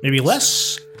ago? Maybe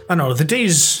less? I don't know. The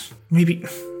days, maybe,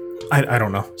 I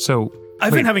don't know. So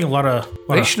I've been having a lot of.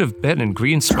 They should have been in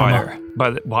Greenspire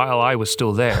while I was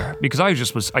still there, because I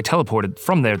teleported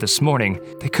from there this morning.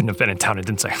 They couldn't have been in town and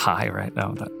didn't say hi right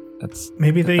now. That's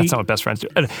not what best friends do.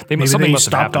 Something must have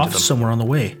stopped happened off to them. somewhere on the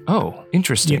way. Oh,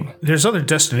 interesting. Yeah, there's other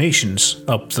destinations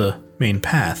up the main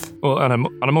path. Well, on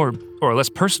a more or less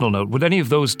personal note, would any of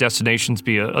those destinations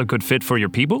be a good fit for your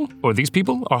people or these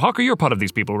people? Or Hawker, you're part of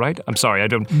these people, right? I'm sorry, I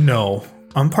don't. No,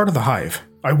 I'm part of the Hive.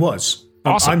 I was.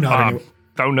 Awesome. I'm not anymore.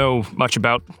 Don't know much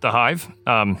about the Hive.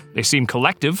 They seem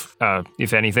collective,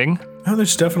 if anything. Oh,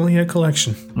 there's definitely a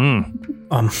collection.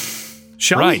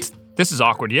 Shall we? This is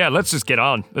awkward. Yeah, let's just get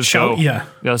on. Let's go. Yeah,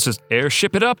 let's just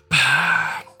airship it up.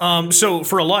 So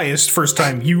for Elias, first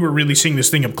time you were really seeing this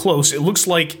thing up close, it looks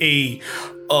like imagine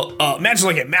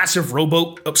like a massive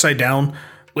rowboat upside down,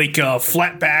 like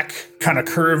flat back, kind of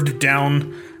curved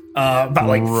down, about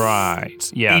like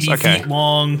 80 feet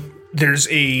long. There's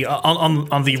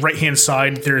on the right hand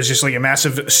side, there's just like a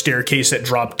massive staircase that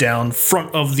dropped down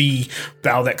front of the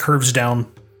bow that curves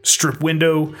down, strip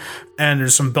window, and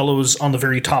there's some bellows on the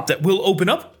very top that will open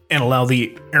up and allow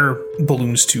the air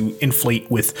balloons to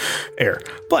inflate with air.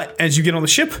 But as you get on the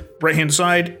ship, right hand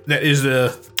side, that is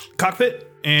the cockpit,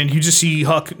 and you just see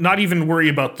Huck not even worry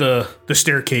about the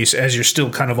staircase as you're still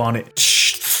kind of on it.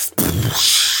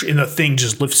 And the thing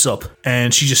just lifts up,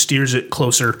 and she just steers it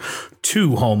closer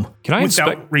to home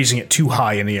without raising it too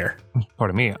high in the air.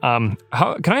 Pardon me. Can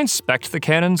I inspect the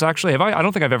cannons, actually? I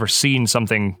don't think I've ever seen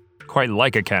something quite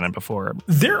like a cannon before.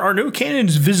 There are no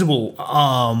cannons visible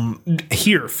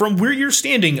here. From where you're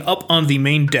standing up on the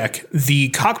main deck, the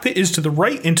cockpit is to the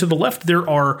right, and to the left there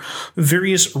are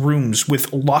various rooms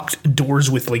with locked doors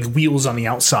with like wheels on the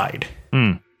outside.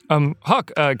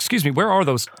 Huck, excuse me, where are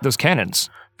those cannons?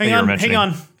 Hang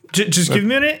on. Just give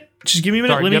me a minute.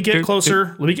 Sorry, Let me get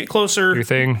closer.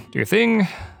 Do your thing.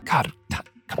 God,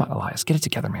 come on, Elias, get it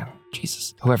together, man.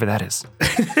 Jesus, whoever that is.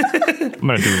 I'm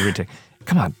gonna do a retake.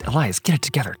 Come on, Elias, get it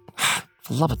together.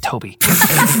 For the love of Toby.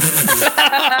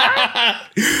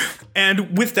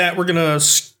 And with that, we're gonna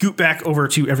scoot back over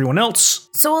to everyone else.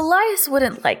 So Elias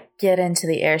wouldn't get into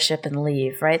the airship and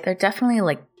leave, right? They're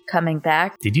definitely coming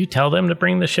back. Did you tell them to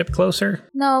bring the ship closer?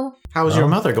 No. How is your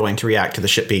mother going to react to the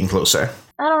ship being closer?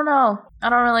 I don't know. I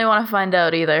don't really want to find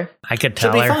out either. I could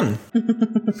tell her. Should be fun.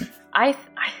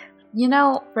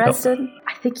 Reston,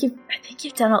 I think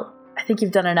you've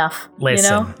done enough.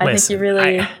 Listen, I think you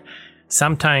really.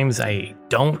 Sometimes I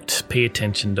don't pay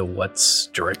attention to what's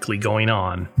directly going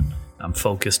on. I'm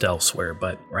focused elsewhere,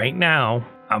 but right now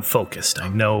I'm focused. I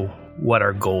know what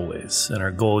our goal is, and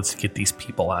our goal is to get these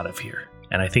people out of here.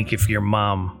 And I think if your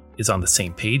mom is on the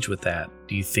same page with that,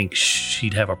 do you think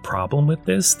she'd have a problem with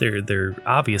this? They're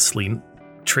obviously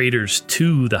traitors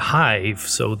to the Hive,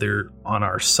 so they're on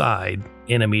our side,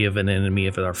 enemy of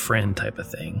our friend type of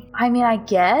thing. I mean, I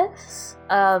guess.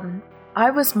 I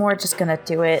was more just gonna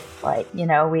do it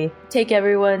we take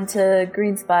everyone to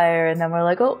Greenspire, and then we're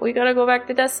like, oh, we gotta go back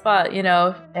to Death Spot,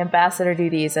 ambassador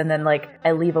duties, and then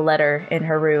I leave a letter in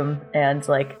her room and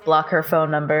block her phone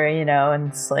number, and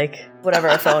it's whatever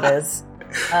her phone is.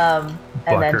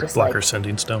 And then just block her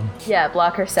sending stone. Yeah,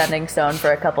 block her sending stone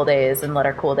for a couple days and let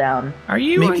her cool down.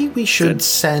 Maybe we should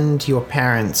send your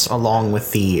parents along with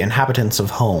the inhabitants of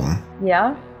home.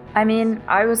 Yeah, I mean,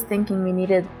 I was thinking we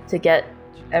needed to get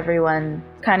everyone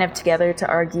kind of together to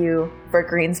argue for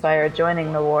Greenspire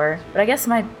joining the war. But I guess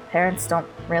my parents don't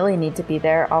really need to be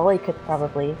there. Ollie could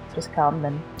probably just come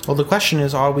and... Well, the question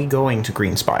is, are we going to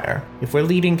Greenspire? If we're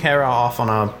leading Kara off on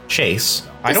a chase,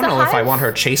 I don't know if I want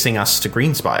her chasing us to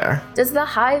Greenspire. Does the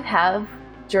Hive have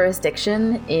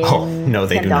jurisdiction in no,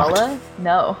 they Kandala? do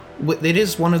not. No. It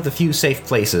is one of the few safe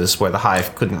places where the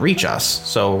Hive couldn't reach us,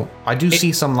 so I do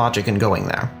see some logic in going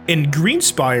there. In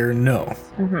Greenspire, no.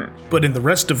 Mm-hmm. But in the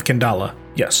rest of Kandala,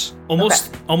 yes.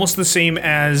 Almost the same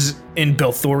as in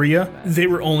Belthoria. They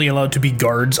were only allowed to be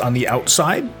guards on the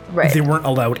outside. Right. They weren't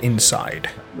allowed inside.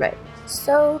 Right.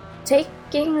 So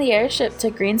taking the airship to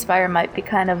Greenspire might be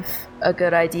kind of a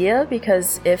good idea,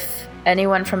 because if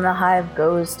anyone from the Hive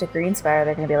goes to Greenspire,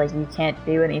 they're going to be like, you can't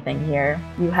do anything here.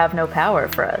 You have no power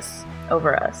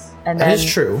over us. And that then is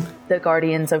true. The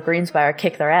Guardians of Greenspire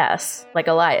kick their ass, like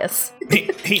Elias.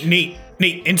 Hey, Nate,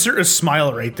 insert a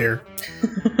smile right there.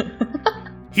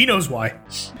 He knows why.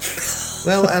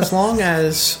 Well, as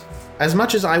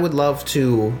much as I would love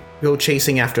to go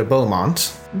chasing after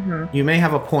Beaumont, you may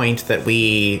have a point that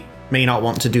we may not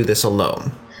want to do this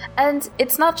alone. And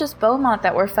it's not just Beaumont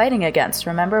that we're fighting against.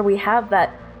 Remember, we have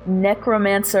that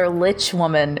necromancer lich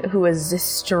woman who is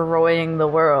destroying the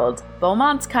world.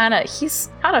 Beaumont's he's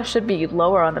should be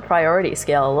lower on the priority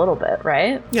scale a little bit,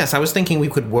 right? Yes, I was thinking we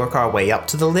could work our way up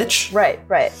to the lich. Right.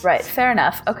 Fair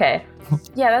enough. Okay.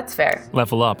 Yeah, that's fair.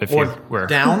 Level up if you were.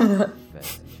 Down?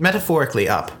 Metaphorically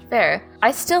up. Fair.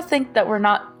 I still think that we're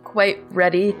not quite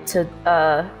ready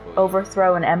to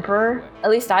overthrow an emperor. At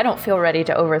least I don't feel ready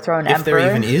to overthrow an emperor. If there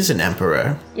even is an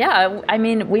emperor. Yeah, I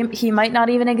mean, he might not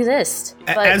even exist.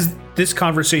 But as this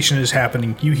conversation is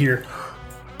happening, you hear...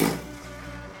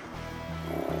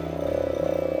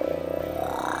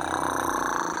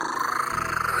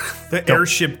 the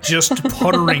airship just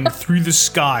puttering through the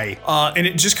sky. And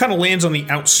it just kind of lands on the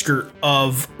outskirt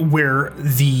of where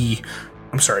the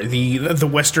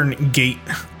western gate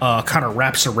kind of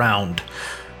wraps around.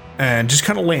 And just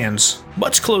kind of lands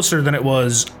much closer than it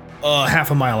was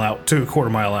half a mile out to a quarter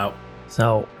mile out.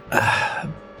 So,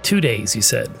 2 days, you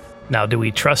said. Now, do we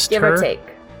trust Give her? or take.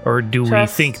 Or do we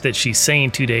think that she's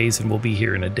saying 2 days and we'll be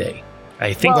here in a day?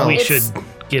 I think we should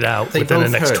get out within the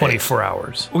next 24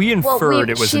 hours. We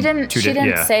inferred it was she didn't 2 days. She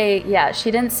didn't say,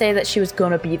 she didn't say that she was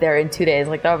going to be there in 2 days.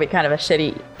 Like, that would be kind of a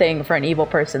shitty thing for an evil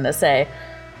person to say.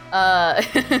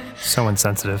 So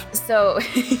insensitive. So,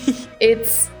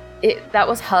 that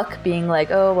was Huck being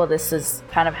like, oh, well, this is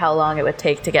kind of how long it would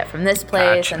take to get from this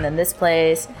place and then this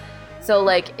place. So,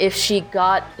 like, if she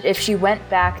went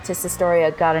back to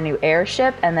Sistoria, got a new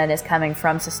airship, and then is coming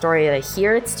from Sistoria to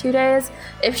here, it's 2 days.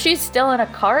 If she's still in a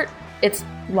cart, it's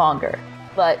longer.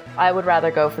 But I would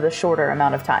rather go for the shorter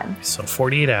amount of time. So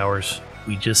 48 hours.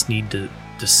 We just need to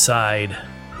decide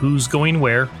who's going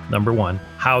where, number one.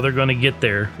 How they're going to get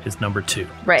there is number two.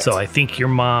 Right. So I think your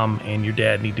mom and your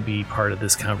dad need to be part of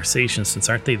this conversation, since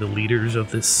aren't they the leaders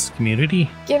of this community?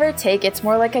 Give or take, it's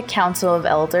more like a council of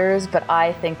elders, but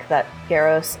I think that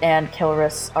Garros and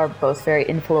Kilrus are both very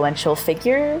influential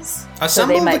figures.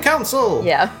 Assemble the council!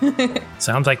 Yeah.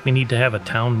 Sounds like we need to have a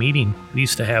town meeting. We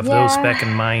used to have those back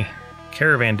in my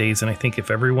caravan days, and I think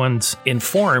if everyone's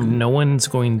informed, no one's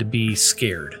going to be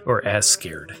scared or as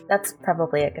scared. That's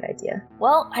probably a good idea.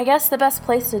 Well, I guess the best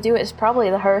place to do it is probably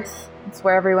the hearth. It's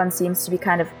where everyone seems to be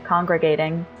kind of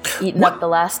congregating, eating up the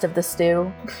last of the stew.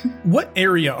 What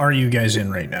area are you guys in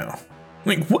right now?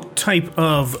 Like, what type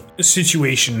of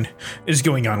situation is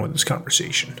going on with this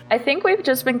conversation? I think we've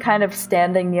just been kind of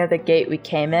standing near the gate we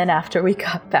came in after we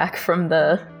got back from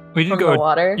the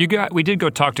water. We did go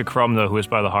talk to Crumb, though, who was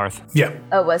by the hearth. Yeah.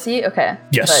 Oh, was he? Okay.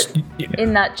 Yes. But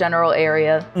in that general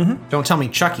area. Mm-hmm. Don't tell me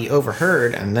Chucky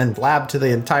overheard and then blabbed to the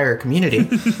entire community.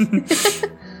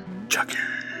 Chucky.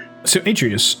 So,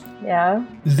 Atreus. Yeah?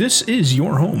 This is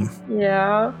your home.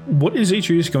 Yeah? What is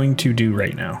Atreus going to do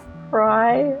right now?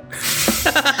 Cry.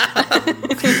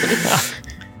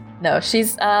 No,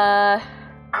 she's,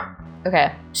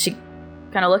 okay. She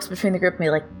kind of looks between the group and me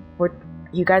like, were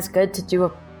you guys good to do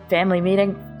a family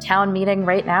meeting, town meeting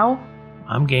right now?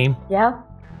 I'm game. Yeah?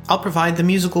 I'll provide the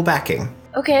musical backing.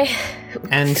 Okay.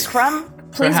 And Crumb,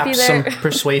 please perhaps be there. some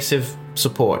persuasive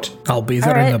support. I'll be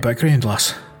there in the background,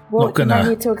 lass. Well, you might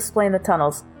need to explain the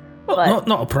tunnels. Well,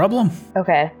 not a problem.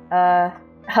 Okay.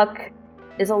 Huck,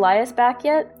 is Elias back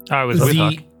yet? I was with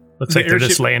Huck. Looks like they're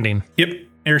just landing. Yep.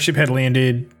 Airship had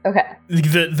landed. Okay.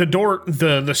 The door,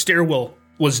 the stairwell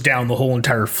was down the whole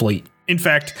entire flight. In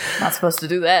fact, not supposed to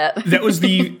do that.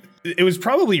 It was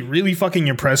probably really fucking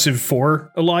impressive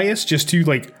for Elias just to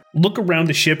like look around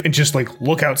the ship and just like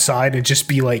look outside and just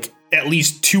be like at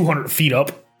least 200 feet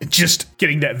up, just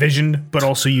getting that vision. But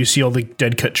also you see all the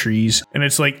dead cut trees and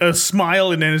it's like a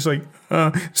smile and then it's like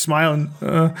smiling.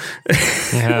 Yeah,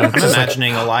 I'm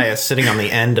imagining Elias sitting on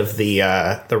the end of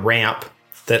the ramp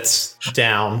that's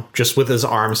down, just with his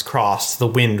arms crossed, the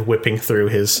wind whipping through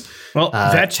his. Well,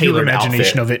 that's your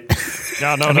imagination outfit. of it.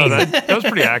 No, that was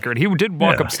pretty accurate. He did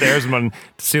walk upstairs and went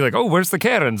to see, like, oh, where's the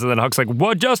cannons? And then Huck's like,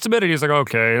 what? Just a minute. He's like,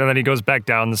 okay. And then he goes back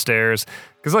down the stairs.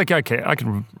 Because, like, I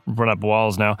can run up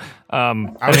walls now. I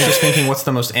was just thinking, what's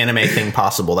the most anime thing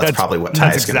possible? That's probably what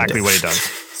Ty is going to do. That's exactly what he does.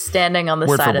 Standing on the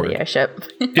side of the airship.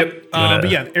 Yep. But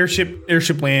yeah,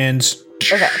 airship lands.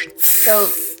 Okay. So,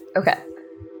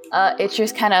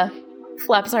 Atreus kind of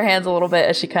flaps her hands a little bit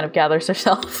as she kind of gathers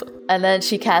herself. And then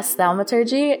she casts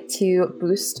Thaumaturgy to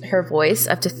boost her voice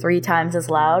up to 3 times as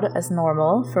loud as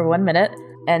normal for 1 minute.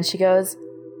 And she goes,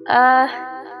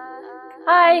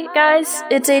 hi, guys.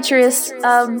 It's Atreus.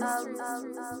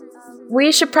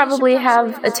 We should probably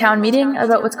have a town meeting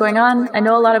about what's going on. I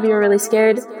know a lot of you are really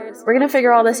scared. We're going to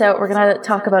figure all this out. We're going to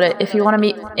talk about it. If you want to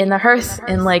meet in the hearth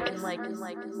in,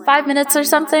 5 minutes or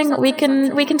something, we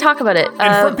can talk about it.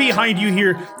 And from behind you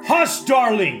hear, hush,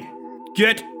 darling!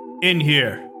 Get in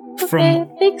here. Okay,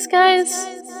 thanks, guys.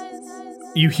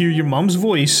 You hear your mom's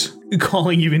voice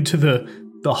calling you into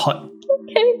the hut.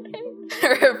 Okay.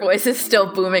 Her voice is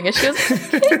still booming as she goes,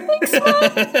 okay, thanks,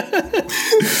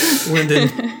 Mom. Lyndon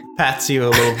pats you a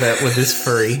little bit with his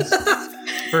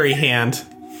furry hand.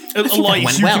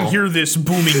 Elias, you can hear this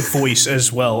booming voice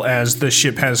as well as the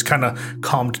ship has kind of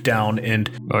calmed down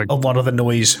and a lot of the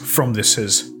noise from this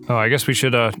is. Oh, I guess we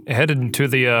should head into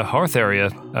the hearth area,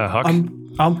 Huck.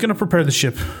 I'm going to prepare the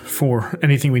ship for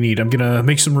anything we need. I'm going to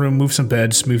make some room, move some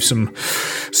beds, move some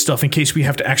stuff in case we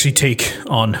have to actually take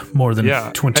on more than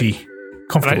 20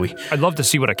 comfortably. I'd love to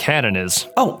see what a cannon is.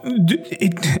 Oh,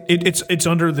 it's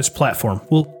under this platform.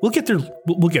 We'll get there.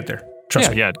 We'll get there.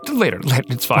 Trust me. Yeah, later.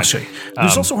 It's fine. I'll show you.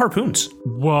 There's also harpoons.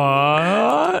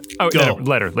 What? Oh, go.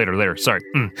 Later. Sorry.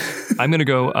 I'm going to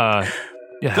go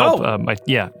help.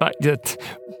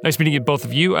 Nice meeting you, both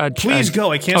of you. Please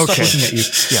go. I can't stop looking at you.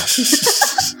 Yeah.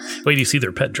 Wait, do you see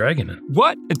their pet dragon?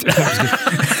 What?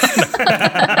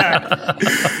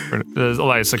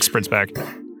 Elias sprints back.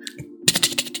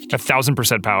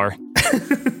 1,000% power.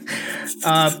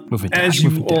 As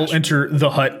you all enter the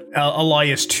hut,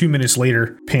 Elias 2 minutes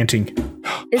later, panting.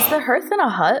 Is the hearth in a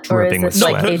hut, or is it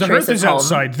like the hearth is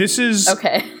outside? This is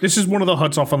okay. This is one of the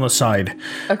huts off on the side.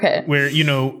 Okay. Where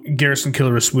Garrus and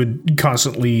Killerus would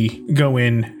constantly go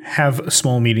in, have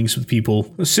small meetings with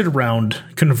people, sit around,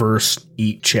 converse,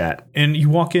 eat, chat, and you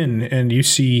walk in and you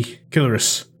see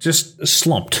Killerus just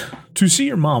slumped. To see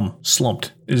your mom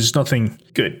slumped is nothing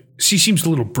good. She seems a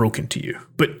little broken to you.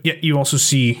 But yet you also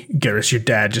see Garrus, your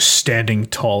dad, just standing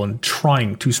tall and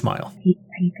trying to smile.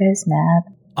 Are you guys mad?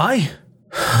 I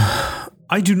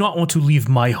do not want to leave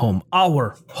my home,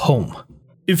 our home.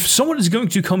 If someone is going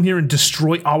to come here and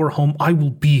destroy our home, I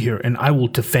will be here and I will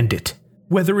defend it.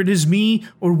 Whether it is me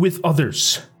or with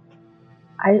others.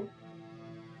 I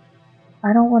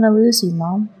don't want to lose you,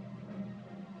 Mom.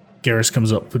 Garrus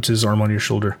comes up, puts his arm on your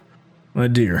shoulder. My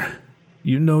dear,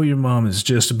 you know your mom is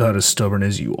just about as stubborn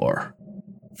as you are.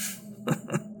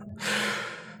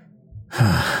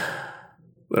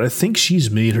 But I think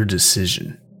she's made her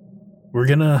decision. We're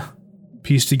gonna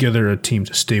piece together a team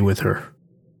to stay with her,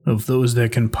 of those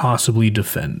that can possibly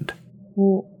defend.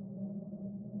 Well,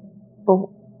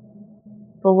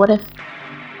 but what if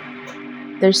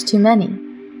there's too many?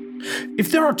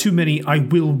 If there are too many, I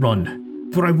will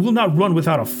run. But I will not run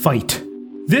without a fight.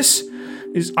 This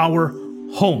is our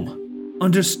home.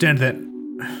 Understand that.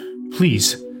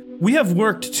 Please. We have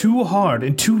worked too hard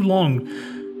and too long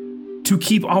to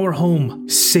keep our home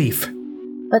safe.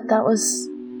 But that was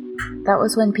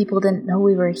when people didn't know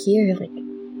we were here.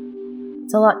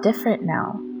 It's a lot different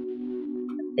now.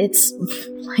 It's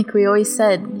like we always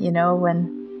said,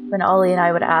 when Ollie and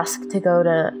I would ask to go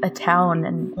to a town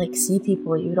and see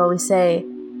people, you would always say,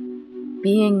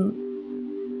 being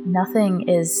nothing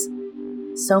is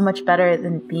so much better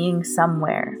than being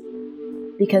somewhere,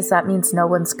 because that means no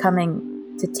one's coming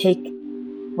to take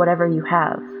whatever you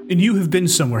have. And you have been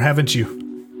somewhere, haven't you?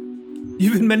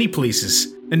 You've been many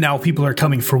places, and now people are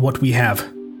coming for what we have.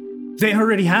 They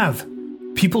already have.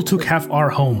 People took half our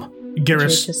home.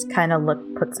 Garrus just kind of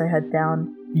puts her head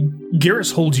down.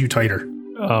 Garrus holds you tighter.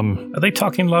 Are they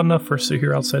talking loud enough for us to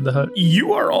hear outside the hut?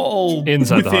 You are all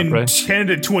inside within the hut, right? 10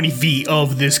 to 20 feet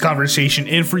of this conversation,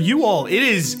 and for you all, it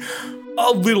is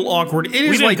a little awkward. It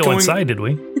is we didn't go inside, did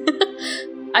we?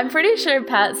 I'm pretty sure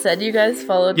Pat said you guys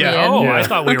followed me in. Oh, I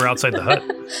thought we were outside the hut.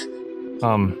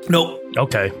 Nope.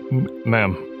 Okay.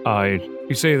 Ma'am,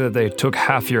 you say that they took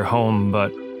half your home,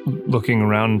 but looking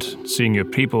around, seeing your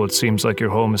people, it seems like your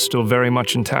home is still very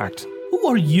much intact. Who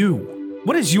are you?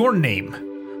 What is your name?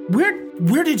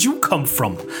 Where did you come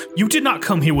from? You did not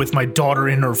come here with my daughter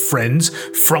and her friends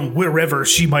from wherever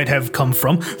she might have come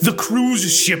from. The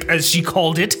cruise ship, as she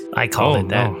called it. I called it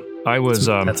that. No. I was,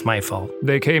 That's my fault.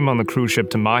 They came on the cruise ship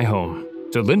to my home,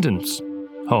 to Lyndon's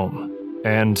home.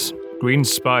 And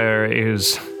Greenspire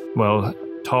is, well,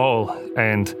 tall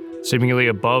and seemingly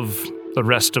above the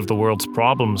rest of the world's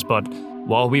problems, but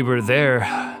while we were there,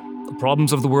 the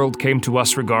problems of the world came to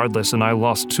us regardless, and I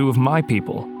lost 2 of my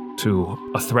people to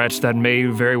a threat that may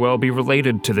very well be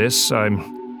related to this. I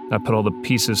put all the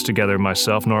pieces together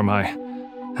myself, nor am I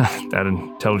that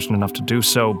intelligent enough to do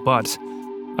so, but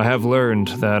I have learned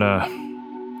that,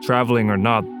 traveling or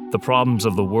not, the problems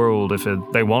of the world, if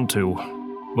they want to,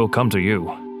 will come to you.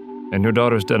 And your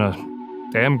daughter's done a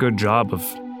damn good job of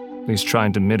at least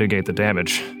trying to mitigate the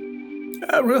damage.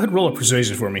 Roll a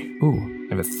persuasion for me. Ooh,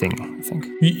 I have a thing, I think.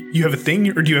 You have a thing,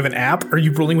 or do you have an app? Are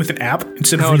you rolling with an app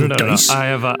instead of rolling dice? No. I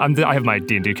have my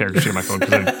D&D character sheet on my phone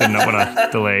because I did not want to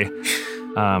delay.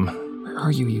 Where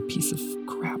are you, you piece of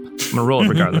crap? I'm gonna roll it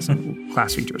regardless.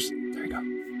 Class features. There you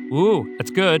go. Ooh,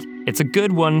 that's good. It's a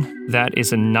good one. That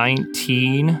is a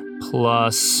 19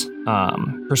 plus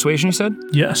persuasion, you said?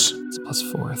 Yes. It's a plus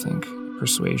 4, I think.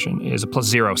 Persuasion is a plus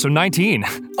 0, so 19.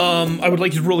 I would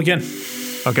like you to roll again.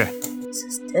 Okay.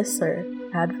 Is this or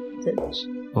advantage?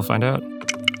 We'll find out.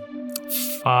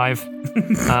 5.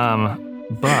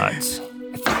 But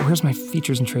where's my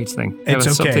features and traits thing?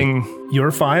 It's okay.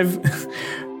 You're 5.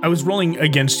 I was rolling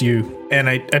against you, and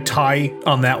a tie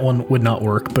on that one would not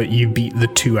work, but you beat the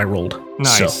 2 I rolled.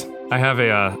 Nice. So. I have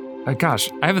I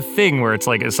have a thing where it's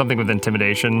like it's something with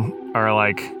intimidation or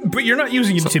like. But you're not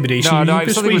using intimidation. No, I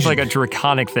have something with like a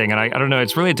draconic thing, and I don't know.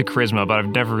 It's related to charisma, but I've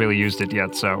never really used it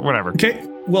yet. So whatever. Okay.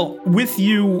 Well, with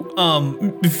you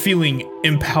feeling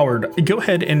empowered, go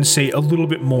ahead and say a little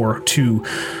bit more to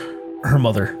her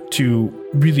mother to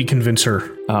really convince her.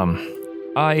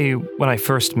 When I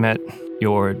first met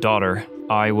your daughter,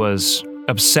 I was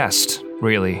obsessed,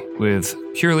 really, with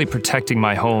purely protecting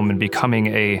my home and becoming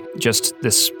a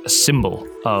symbol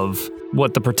of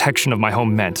what the protection of my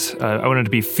home meant. I wanted to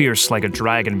be fierce like a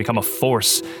dragon, become a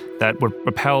force that would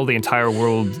repel the entire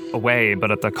world away,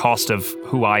 but at the cost of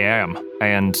who I am.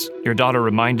 And your daughter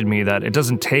reminded me that it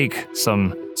doesn't take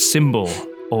some symbol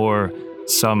or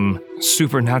some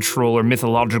supernatural or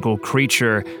mythological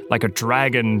creature like a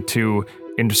dragon to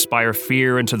inspire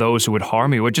fear into those who would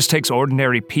harm you. It just takes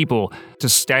ordinary people to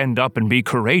stand up and be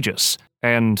courageous.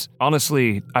 And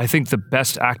honestly, I think the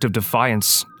best act of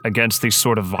defiance against this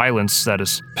sort of violence that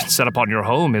has been set upon your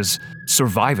home is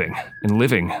surviving and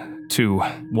living to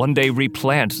one day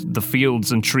replant the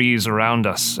fields and trees around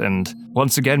us and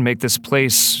once again make this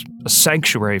place a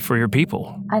sanctuary for your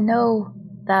people. I know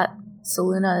that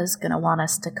Selûne is going to want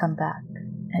us to come back,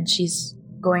 and she's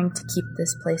going to keep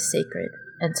this place sacred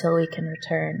until we can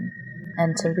return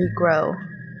and to regrow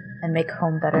and make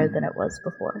home better than it was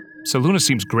before. Selûne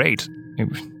seems great. You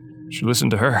should listen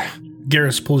to her.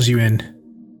 Garrus pulls you in,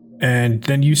 and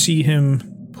then you see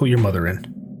him pull your mother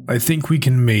in. I think we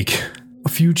can make a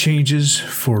few changes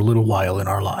for a little while in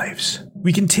our lives.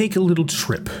 We can take a little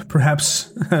trip,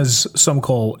 perhaps as some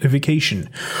call a vacation.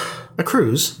 A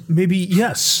cruise? Maybe,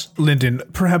 yes, Lyndon,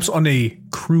 perhaps on a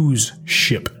cruise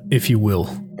ship, if you will.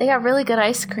 They got really good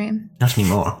ice cream. Not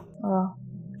anymore. Well,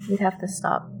 we'd have to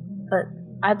stop, but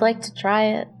I'd like to try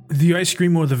it. The ice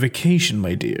cream or the vacation,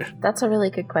 my dear? That's a really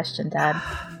good question, Dad.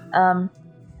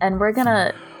 And we're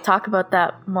gonna talk about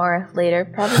that more later,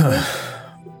 probably.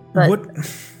 But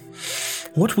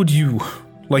what would you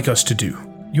like us to do?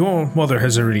 Your mother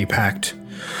has already packed,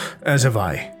 as have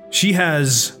I. She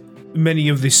has many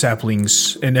of the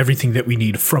saplings and everything that we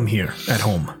need from here at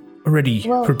home already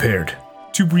prepared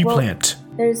to replant.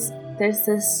 Well,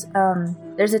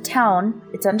 there's a town.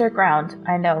 It's underground.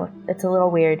 I know it's a little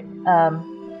weird.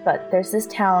 But there's this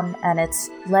town, and it's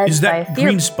led by. Is that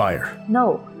Greenspire?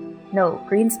 No.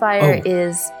 Greenspire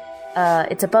is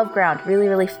it's above ground, really,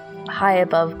 really high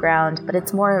above ground. But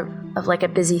it's more of like a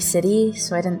busy city,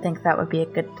 so I didn't think that would be a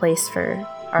good place for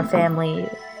our family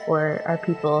or our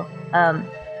people.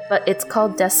 But it's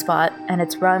called Despot, and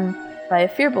it's run by a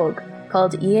Firbolg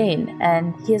called Iane,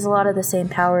 and he has a lot of the same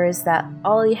powers that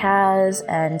Ollie has,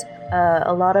 and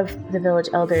a lot of the village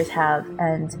elders have,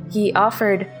 and he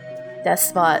offered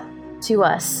Despot to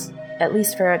us, at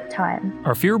least for a time.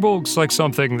 Are Firbolgs like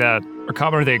something that are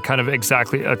common, or are they kind of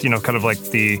exactly, kind of like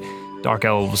the dark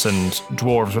elves and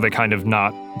dwarves, where they kind of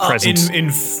not present? In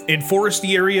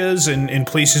foresty areas and in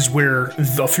places where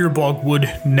the Firbolg would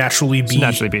naturally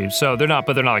be. So they're not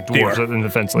like dwarves in the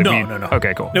sense. Like no.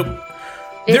 Okay, cool. Nope.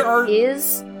 It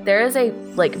is there is a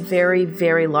like very,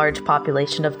 very large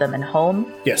population of them in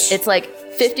home. Yes. It's like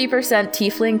 50%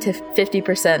 tiefling to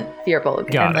 50%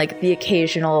 Firbolg, and like the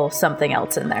occasional something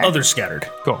else in there. Others scattered.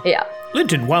 Cool. Yeah.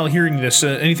 Lyndon, while hearing this,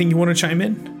 anything you want to chime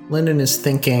in? Lyndon is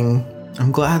thinking,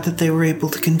 I'm glad that they were able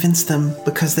to convince them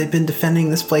because they've been defending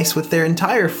this place with their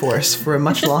entire force for a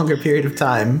much longer period of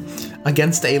time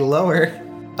against a lower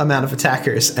amount of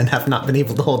attackers and have not been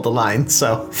able to hold the line,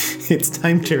 so it's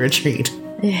time to retreat.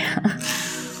 Yeah.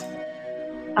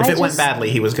 If it went badly,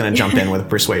 he was going to jump in with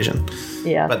persuasion.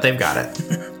 Yeah. But they've got it.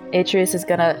 Atreus is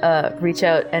going to reach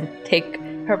out and take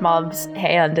her mom's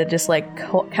hand and just like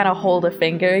kind of hold a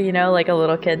finger, you know, like a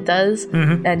little kid does.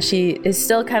 Mm-hmm. And she is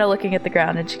still kind of looking at the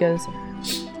ground and she goes,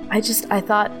 I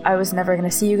thought I was never going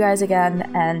to see you guys again,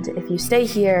 and if you stay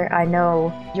here, I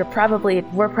know we're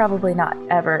probably not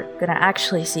ever going to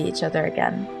actually see each other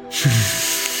again.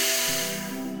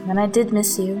 And I did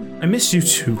miss you. I miss you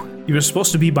too. You were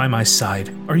supposed to be by my side.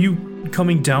 Are you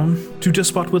coming down to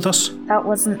Despot with us? That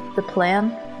wasn't the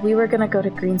plan. We were going to go to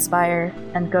Greenspire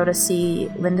and go to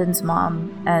see Lyndon's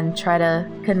mom and try to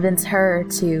convince her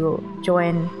to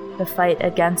join the fight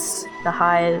against the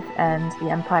Hive and the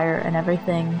Empire and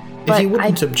everything. If you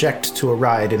wouldn't object to a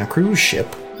ride in a cruise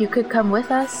ship, you could come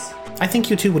with us. I think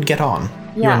you two would get on.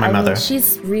 Yeah, you and my mother. Mean,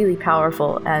 she's really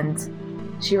powerful, and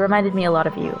she reminded me a lot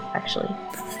of you, actually.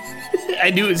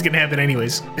 I knew it was going to happen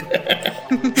anyways.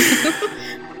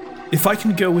 If I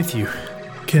can go with you,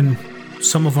 can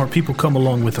some of our people come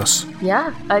along with us?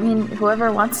 Yeah, I mean,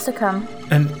 whoever wants to come.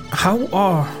 And how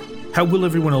will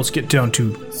everyone else get down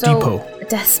to Depot?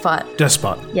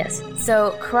 Despot. Yes.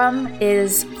 So Crumb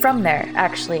is from there,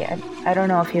 actually. I don't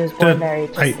know if he was born there, he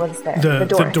just lives there. The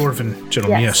Dwarven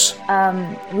gentleman, yes.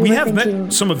 We have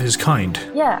met some of his kind.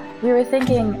 Yeah, we were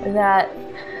thinking that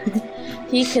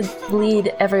he could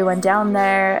lead everyone down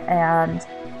there and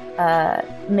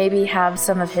maybe have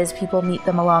some of his people meet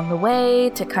them along the way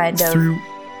to kind of... Through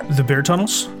the bear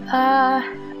tunnels?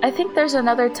 I think there's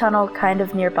another tunnel kind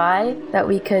of nearby that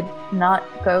we could not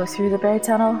go through the bear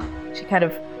tunnel. She kind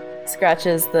of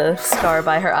scratches the scar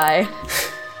by her eye.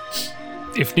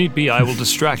 If need be, I will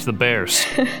distract the bears.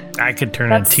 I could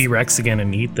turn on T-Rex again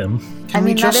and eat them. Can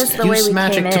we just use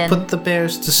magic to put the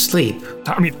bears to sleep?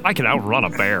 I mean, I can outrun a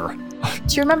bear.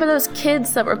 Do you remember those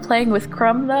kids that were playing with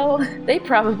Crumb, though? They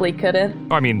probably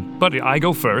couldn't. I mean, buddy, I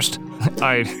go first.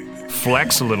 I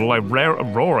flex a little, I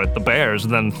roar at the bears,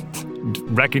 and then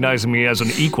recognizing me as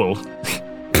an equal.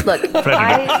 Look,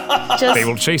 they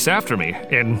will chase after me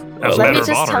in a matter of honor and pride. Let me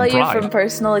just tell you from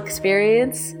personal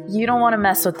experience, you don't want to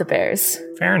mess with the bears.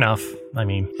 Fair enough. I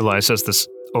mean, Elias has this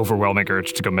overwhelming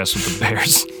urge to go mess with the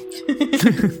bears.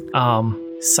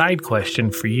 Side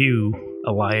question for you,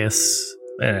 Elias,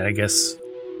 and I guess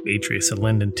Atreus and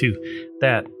Lyndon too.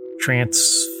 That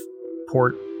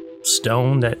transport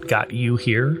stone that got you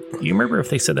here, do you remember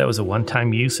if they said that was a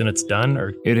one-time use and it's done?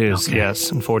 Or it is,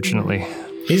 yes, unfortunately.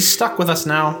 He's stuck with us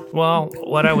now. Well,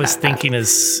 what I was thinking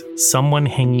is someone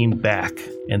hanging back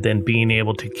and then being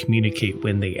able to communicate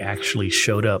when they actually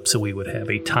showed up so we would have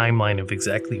a timeline of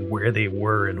exactly where they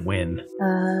were and when.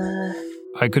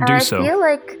 I could do so. I feel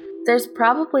like there's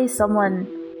probably someone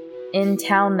in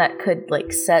town that could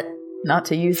like set, not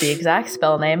to use the exact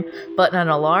spell name, but an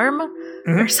alarm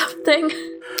or something.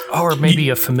 Or maybe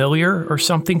a familiar or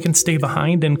something can stay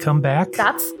behind and come back.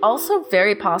 That's also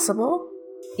very possible.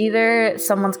 Either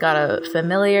someone's got a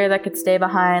familiar that could stay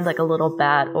behind, like a little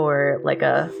bat, or like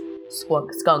a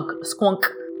skunk,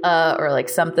 or like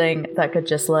something that could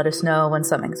just let us know when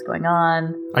something's going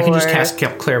on. I can just cast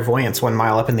clairvoyance 1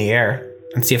 mile up in the air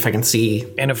and see if I can see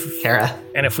Kara.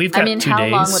 And if we've got 2 days... how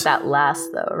long would that last,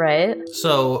 though, right?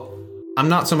 So I'm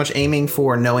not so much aiming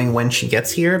for knowing when she gets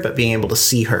here, but being able to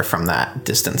see her from that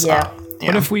distance up. Yeah.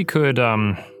 What if we could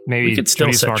maybe we could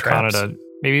still set Arcana traps. to...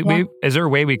 Maybe, is there a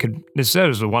way we could, this said it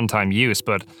was a one-time use,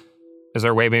 but is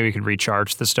there a way maybe we could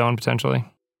recharge the stone potentially?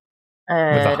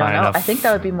 I don't know. I think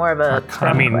that would be more of a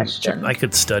question. I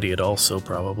could study it also,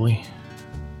 probably,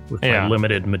 with my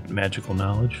limited magical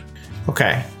knowledge.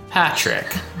 Okay.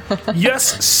 Patrick.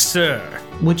 Yes, sir.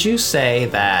 Would you say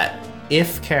that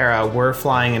if Kara were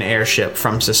flying an airship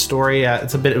from Sistoria,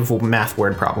 it's a bit of a math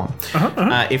word problem.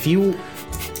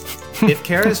 If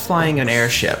Kara is flying an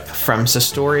airship from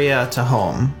Sistoria to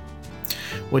home,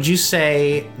 would you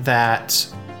say that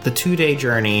the 2-day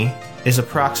journey is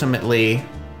approximately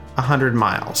 100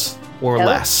 miles or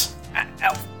less? I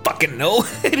don't fucking know.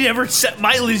 I never set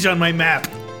mileage on my map.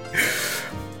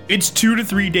 It's 2 to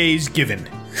 3 days given.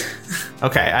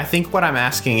 Okay, I think what I'm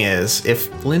asking is,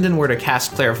 if Lyndon were to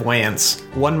cast clairvoyance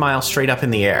 1 mile straight up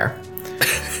in the air,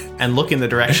 and look in the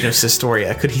direction of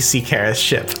Sistoria. Could he see Kara's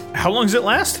ship? How long does it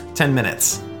last? 10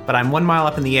 minutes. But I'm 1 mile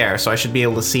up in the air, so I should be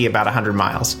able to see about 100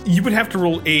 miles. You would have to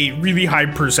roll a really high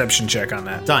perception check on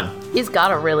that. Done. He's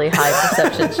got a really high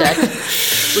perception check.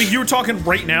 Like, you were talking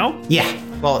right now? Yeah.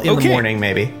 Well, in the morning,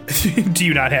 maybe. Do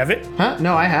you not have it? Huh?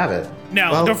 No, I have it.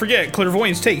 Now, don't forget,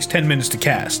 clairvoyance takes 10 minutes to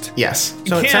cast. Yes.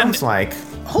 So it sounds like...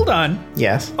 Hold on.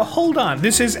 Yes? Hold on.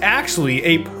 This is actually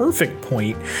a perfect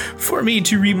point for me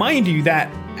to remind you that,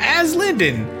 as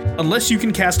Lyndon, unless you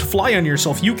can cast fly on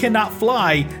yourself, you cannot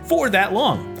fly for that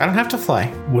long. I don't have to fly.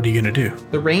 What are you going to do?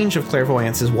 The range of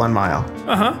clairvoyance is 1 mile.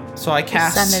 Uh-huh. So I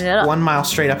cast 1 mile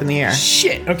straight up in the air.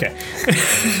 Shit. Okay.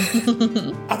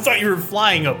 I thought you were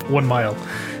flying up 1 mile.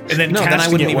 And then no, then I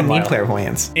wouldn't even need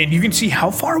clairvoyance. And you can see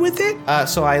how far with it?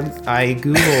 So I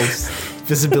Googled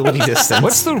visibility distance.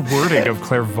 What's the wording of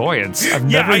clairvoyance? I've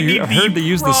never heard they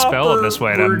use the spell in this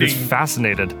way, and I'm just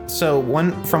fascinated. So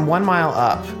from 1 mile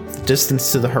up, the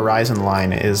distance to the horizon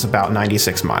line is about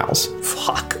 96 miles.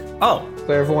 Fuck. Oh.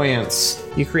 Clairvoyance.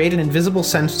 You create an invisible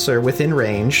sensor within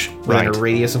range, within a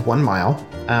radius of 1 mile,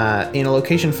 in a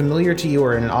location familiar to you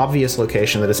or in an obvious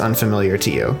location that is unfamiliar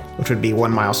to you, which would be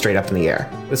 1 mile straight up in the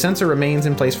air. The sensor remains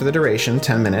in place for the duration,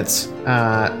 10 minutes.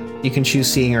 You can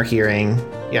choose seeing or hearing.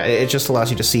 Yeah, it just allows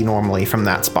you to see normally from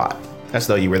that spot, as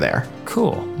though you were there.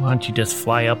 Cool. Why don't you just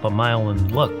fly up a mile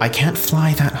and look? I can't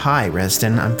fly that high,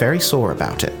 Resden. I'm very sore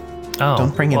about it. Oh,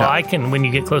 don't bring it up. I can, when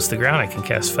you get close to the ground, I can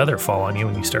cast Featherfall on you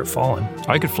when you start falling.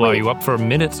 I could fly you up for a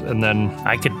minute and then...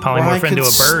 I could polymorph into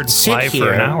a bird and fly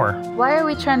for an hour. Why are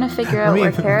we trying to figure out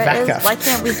where Kara is? Why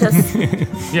can't we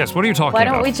just... Yes, what are you talking about?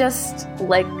 Why don't we just,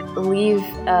 leave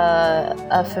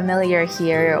a familiar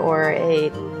here or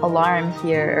a alarm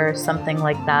here or something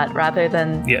like that, rather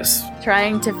than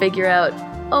trying to figure out,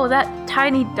 oh, that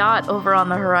tiny dot over on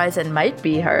the horizon might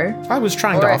be her. I was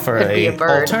trying to offer an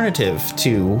alternative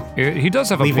to he does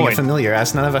have leaving a point. A familiar,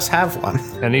 as none of us have one.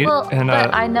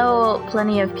 But I know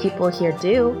plenty of people here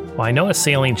do. Well, I know a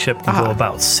sailing ship can go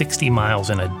about 60 miles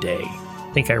in a day.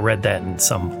 I think I read that in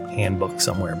some handbook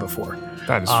somewhere before.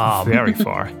 That is very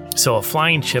far. So a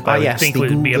flying ship, I would think,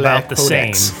 would be about the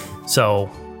same. So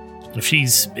if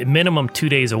she's minimum 2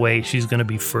 days away, she's going to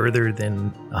be further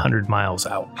than 100 miles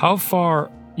out. How far...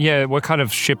 Yeah, what kind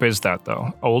of ship is that,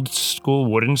 though? Old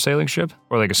school wooden sailing ship?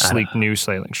 Or like a sleek new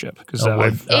sailing ship? Because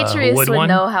Atreus would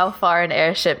know how far an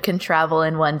airship can travel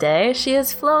in one day. She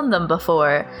has flown them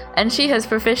before, and she has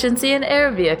proficiency in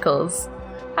air vehicles.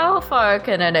 How far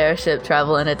can an airship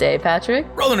travel in a day, Patrick?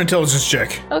 Roll an intelligence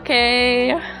check.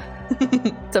 Okay.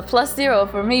 It's a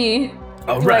 +0 for me.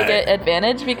 All Do right. I get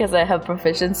advantage because I have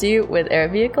proficiency with air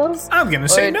vehicles? I'm going to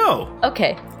say no.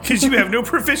 Okay. Because you have no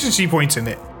proficiency points in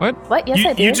it. What? Yes,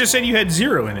 I do. You just said you had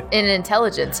 0 in it. In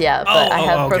intelligence, yeah, but I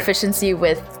have proficiency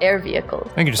with air vehicles.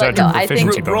 I think you just had a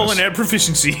proficiency bonus. Roll an air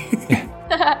proficiency.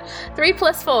 3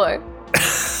 + 4.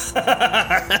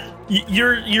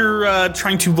 You're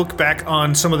trying to look back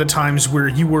on some of the times where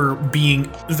you were being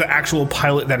the actual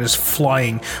pilot that is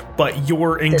flying, but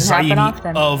your anxiety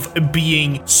of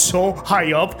being so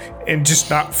high up and just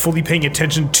not fully paying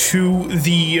attention to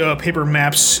the paper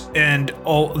maps and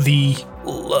all the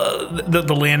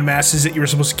land masses that you were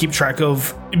supposed to keep track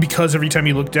of, because every time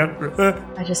you look down...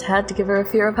 I just had to give her a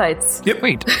fear of heights. Yep.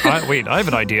 Wait, I have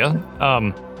an idea.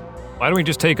 Why don't we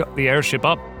just take the airship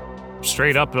up,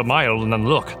 straight up a mile, and then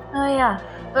look? Oh, yeah.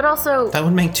 But also... That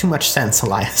would make too much sense,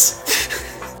 Elias.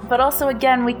 But also,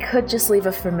 again, we could just leave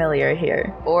a familiar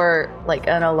here. Or,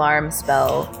 an alarm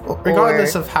spell. Well,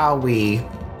 regardless of how we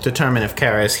determine if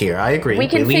Kara is here, I agree. We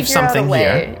can leave figure something out a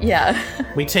way. here. Yeah.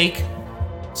 We take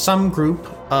some group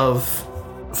of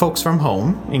folks from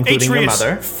home, including your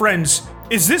mother. Friends,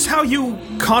 is this how you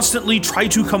constantly try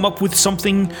to come up with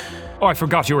something? Oh, I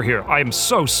forgot you were here. I am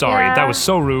so sorry. Yeah. That was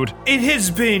so rude. It has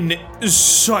been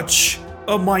such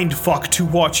a mindfuck to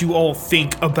watch you all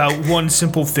think about one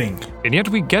simple thing. And yet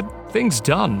we get things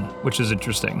done, which is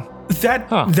interesting.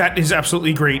 That is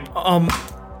absolutely great.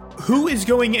 Who is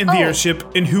going in the airship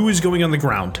and who is going on the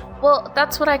ground? Well,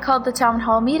 that's what I called the town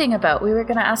hall meeting about. We were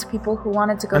going to ask people who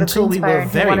wanted to go Until to Queenspire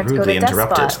and who wanted to go to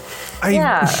interrupted. Despot.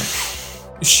 Yeah.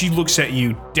 She looks at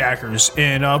you, daggers,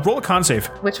 and roll a con save.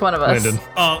 Which one of us?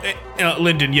 Lyndon.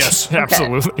 Lyndon, yes.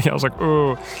 Absolutely. I was like,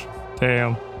 oh,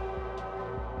 damn.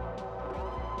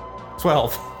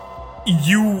 12.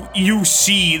 You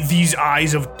see these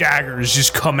eyes of daggers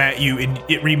just come at you, and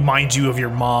it reminds you of your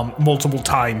mom multiple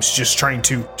times, just trying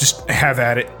to just have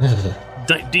at it.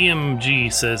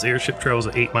 DMG says airship travels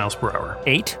at 8 miles per hour.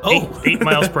 8? Oh. 8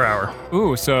 miles per hour.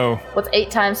 Ooh, so... What's 8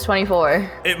 times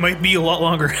 24? It might be a lot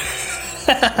longer.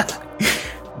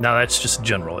 No, that's just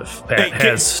general. If Pat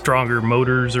has stronger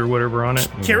motors or whatever on it.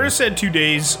 Kara said 2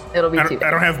 days. It'll be 2 days. I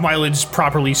don't have mileage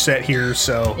properly set here,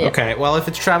 so. Yeah. Okay, well, if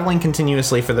it's traveling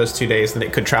continuously for those 2 days, then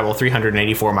it could travel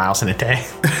 384 miles in a day.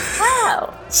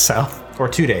 Wow. So, or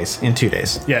 2 days, in 2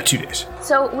 days. Yeah, 2 days.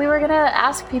 So we were going to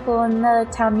ask people in the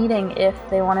town meeting if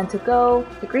they wanted to go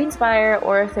to Greenspire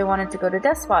or if they wanted to go to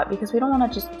Despot, because we don't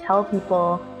want to just tell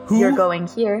people you're going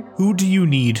here. Who do you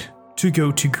need to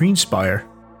go to Greenspire?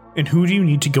 And who do you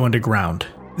need to go underground?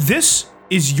 This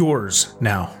is yours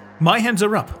now. My hands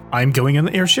are up. I'm going on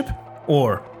the airship,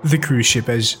 or the cruise ship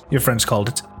as your friends called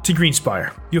it, to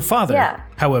Greenspire. Your father,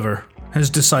 however, has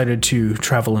decided to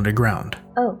travel underground.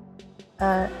 Oh,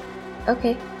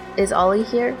 okay. Is Ollie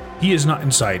here? He is not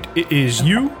inside. It is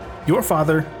you, your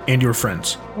father, and your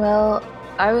friends. Well,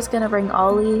 I was going to bring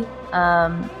Ollie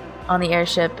on the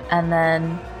airship, and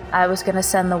then I was going to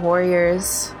send the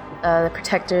warriors, the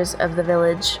protectors of the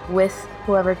village, with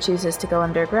whoever chooses to go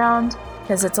underground,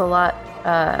 because it's a lot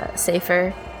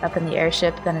safer up in the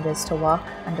airship than it is to walk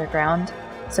underground.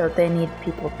 So they need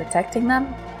people protecting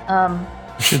them.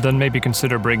 You should then maybe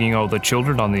consider bringing all the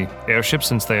children on the airship,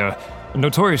 since they are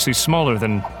notoriously smaller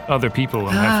than other people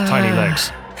and have tiny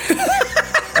legs.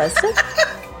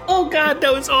 Oh god,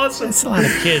 that was awesome. That's a lot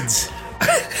of kids.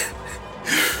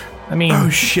 I mean, oh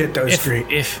shit, that was great.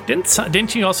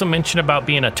 Didn't you also mention about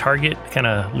being a target, kind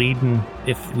of leading,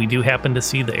 if we do happen to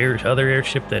see the other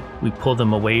airship, that we pull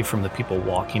them away from the people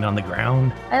walking on the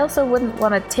ground? I also wouldn't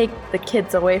want to take the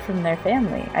kids away from their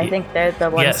family. I think they're the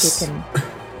ones who can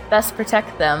best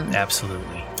protect them.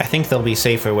 Absolutely. I think they'll be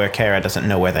safer where Kara doesn't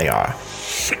know where they are.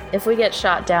 If we get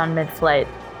shot down mid-flight,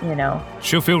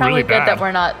 she'll feel really bad. Good that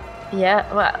we're not.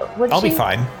 Yeah, well, I'll be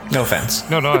fine. No offense.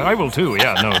 No, I will too.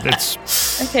 Yeah, no,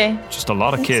 it's okay. Just a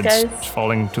lot of kids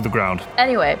falling to the ground.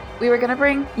 Anyway, we were gonna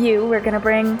bring you. We're gonna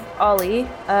bring Ollie.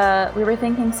 We were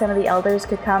thinking some of the elders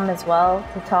could come as well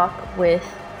to talk with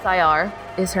Sayar.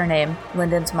 Is her name,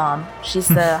 Lyndon's mom. She's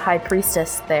the high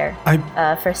priestess there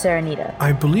for Serenita.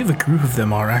 I believe a group of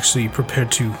them are actually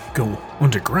prepared to go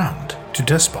underground to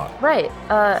Despot. Right,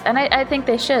 and I think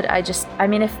they should. I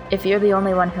mean, if you're the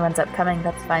only one who ends up coming,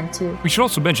 that's fine too. We should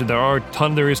also mention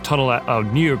there is tunnel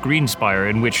near Greenspire,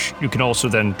 in which you can also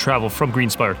then travel from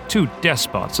Greenspire to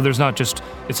Despot. So it's not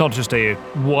just a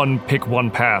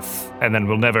one path and then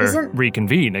we'll never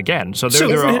reconvene again. So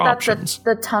there are options.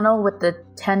 The tunnel with the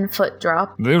 10-foot drop?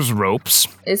 There's ropes.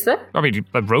 Is there? I mean,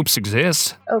 ropes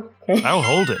exist. Okay. I'll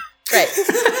hold it. Right.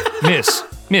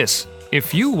 Miss,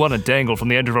 if you want to dangle from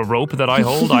the end of a rope that I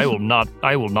hold, I will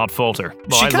not falter.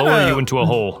 I lower you into a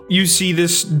hole. You see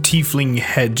this tiefling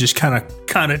head just kind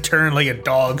of turn like a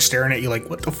dog staring at you like,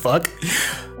 what the fuck?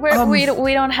 We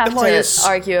don't have Elias, to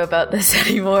argue about this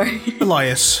anymore.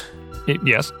 Elias.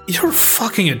 Yes? You're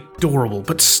fucking adorable,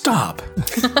 but stop.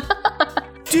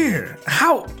 Dear,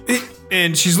 how...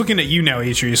 And she's looking at you now,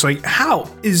 Atreus, like, how?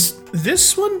 Is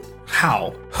this one?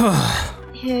 How?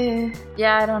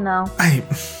 Yeah, I don't know.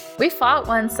 We fought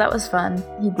once. That was fun.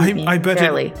 He beat me. I bet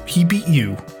barely. He beat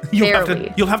you.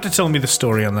 Barely. You'll have to tell me the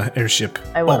story on the airship.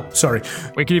 I will. Oh, sorry.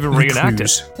 We can even reenact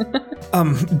it.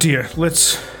 Dear,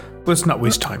 let's not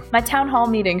waste time. My town hall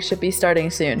meeting should be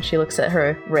starting soon. She looks at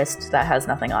her wrist that has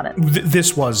nothing on it.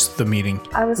 This was the meeting.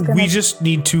 We just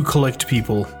need to collect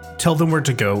people, tell them where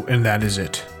to go, and that is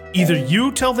it. Either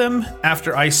you tell them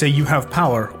after I say you have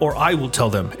power, or I will tell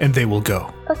them and they will go.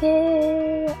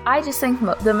 Okay. I just think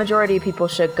the majority of people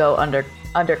should go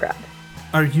underground.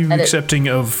 Are you accepting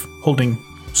of holding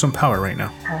some power right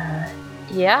now?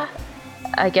 Yeah.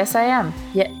 I guess I am.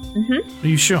 Yeah. Mm-hmm. Are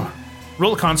you sure?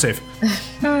 Roll a con save.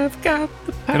 I've got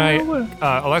the power. Can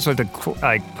I'll actually like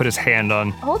to put his hand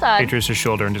on Atreus'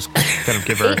 shoulder and just kind of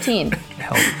give her 18.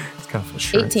 help. It's kind of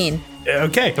assurance. 18.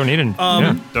 Okay. Don't need it.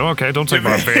 Don't take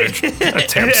my advantage.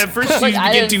 At first,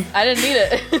 I didn't need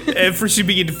it. At first, you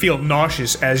begin to feel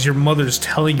nauseous as your mother's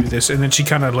telling you this, and then she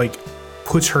kind of like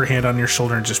puts her hand on your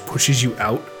shoulder and just pushes you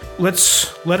out. Let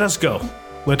us go.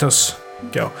 Let us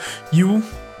go. You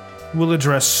will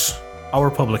address our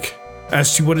public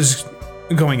as to what is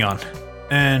going on,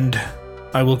 and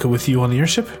I will go with you on the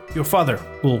airship. Your father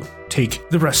will take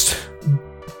the rest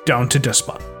down to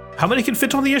Despot. How many can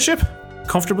fit on the airship?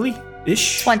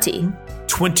 Comfortably-ish? 20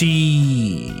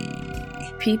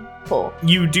 people.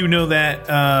 You do know that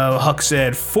Huck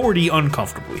said 40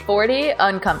 uncomfortably. 40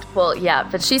 uncomfortable, yeah,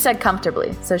 but she said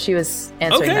comfortably, so she was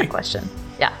answering that question.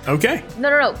 Yeah. Okay.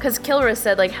 No, because Kilrus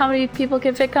said like how many people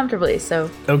can fit comfortably. So.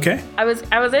 Okay. I was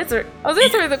answering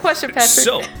the question, Patrick.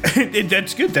 So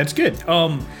that's good.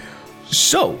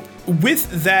 So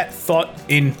with that thought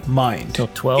in mind, so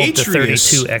 12 to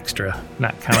 32 extra,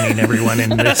 not counting everyone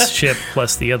in this ship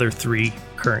plus the other 3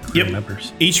 current crew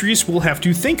members. Atreus will have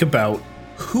to think about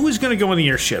who is going to go on the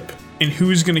airship and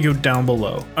who is going to go down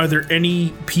below. Are there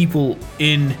any people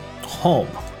in home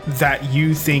that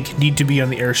you think need to be on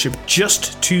the airship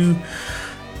just to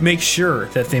make sure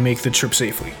that they make the trip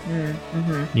safely?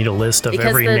 Need a list of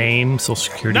every name, social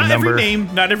security not number.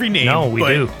 Not every name. No, we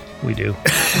do. We do.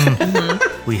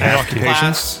 We have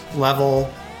occupations, level,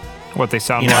 what they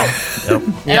sound like. Yep.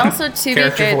 And also, to be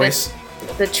fair, voice.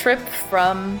 the trip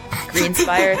from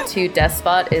Greenspire to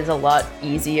Deathspot is a lot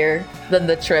easier than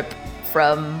the trip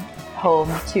from home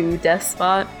to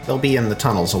Deathspot. They'll be in the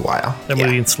tunnels a while. They're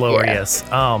moving slower, yes.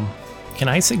 Can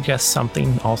I suggest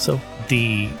something also?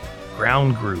 The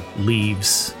ground group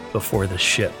leaves before the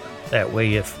ship. That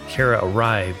way, if Kara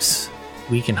arrives,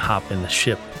 we can hop in the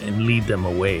ship and lead them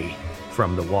away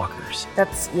from the walkers.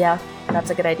 That's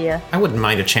a good idea. I wouldn't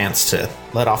mind a chance to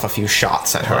let off a few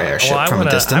shots at her airship from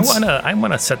a distance. I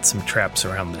want to set some traps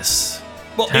around this.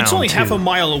 Well, it's only half a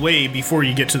mile away before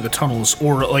you get to the tunnels,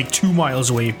 or like 2 miles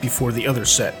away before the other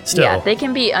set. Still, yeah, they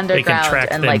can be underground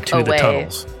and like away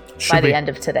by the end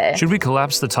of today. Should we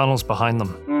collapse the tunnels behind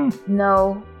them?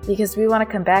 No, because we want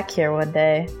to come back here one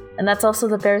day. And that's also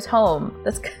the bear's home.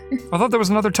 I thought there was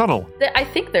another tunnel. I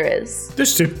think there is.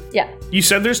 There's 2. Yeah. You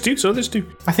said there's 2, so there's 2.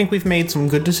 I think we've made some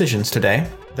good decisions today.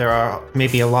 There are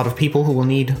maybe a lot of people who will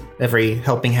need every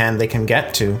helping hand they can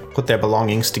get to put their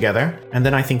belongings together. And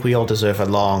then I think we all deserve a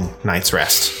long night's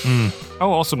rest.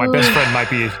 Oh, also, my best friend might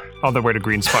be on their way to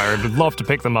Greenspire. I'd love to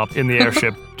pick them up in the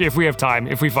airship if we have time,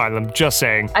 if we find them. Just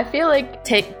saying. I feel like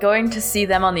going to see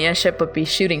them on the airship would be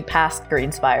shooting past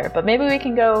Greenspire. But maybe we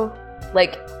can go,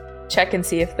 check and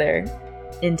see if they're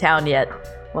in town yet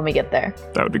when we get there.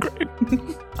 That would be great.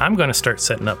 I'm going to start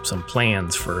setting up some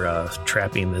plans for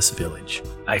trapping this village.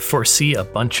 I foresee a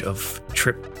bunch of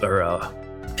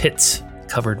pits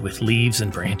covered with leaves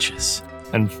and branches.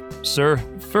 And, sir,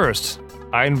 first,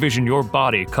 I envision your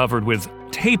body covered with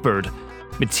tapered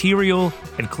material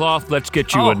and cloth. Let's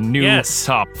get you a new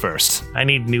top first. I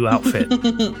need a new outfit.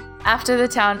 After the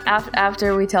town,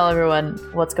 after we tell everyone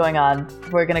what's going on,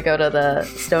 we're gonna go to the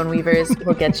Stoneweavers.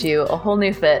 We'll get you a whole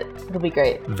new fit. It'll be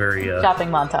great. Very shopping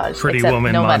montage. Pretty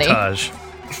woman no montage.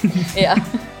 Yeah.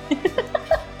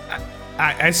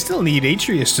 I still need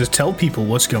Atreus to tell people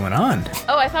what's going on.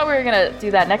 Oh, I thought we were gonna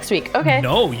do that next week. Okay.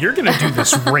 No, you're gonna do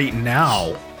this right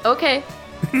now. Okay.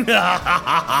 I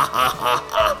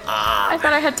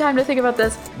thought I had time to think about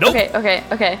this. Nope.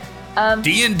 Okay.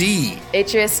 D&D.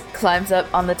 Atreus climbs up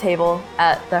on the table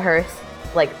at the hearth,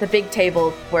 like the big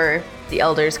table where the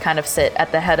elders kind of sit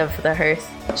at the head of the hearth.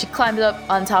 She climbs up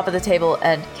on top of the table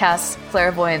and casts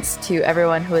clairvoyance to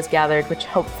everyone who is gathered, which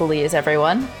hopefully is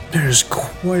everyone. There's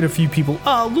quite a few people,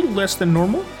 a little less than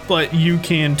normal, but you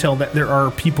can tell that there are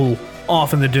people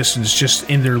off in the distance, just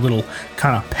in their little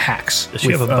kind of packs. Does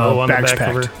she have a bow on the back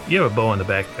of her? You have a bow on your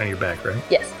back, right?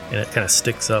 Yes. And it kind of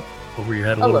sticks up over your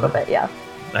head a little bit, yeah.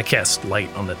 I cast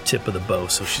light on the tip of the bow,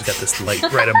 so she's got this light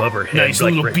right above her head. Nice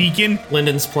little beacon.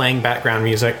 Lyndon's playing background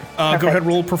music. Go ahead,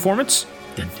 roll performance.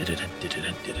 And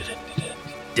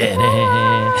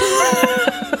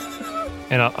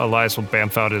Elias will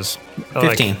bamf out his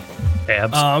 15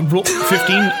 abs. Roll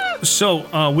 15.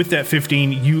 So with that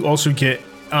 15, you also get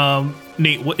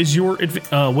Nate. What's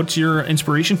your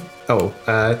inspiration?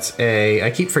 It's a.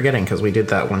 I keep forgetting because we did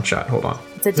that one shot. Hold on.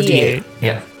 It's a D8.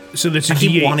 Yeah. So that's a I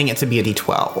keep D8. wanting it to be a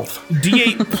D12.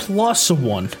 D8 plus a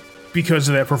 1 because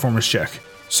of that performance check.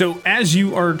 So as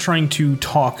you are trying to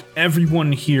talk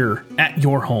everyone here at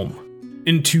your home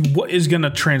into what is going to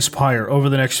transpire over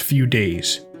the next few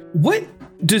days, what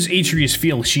does Atreus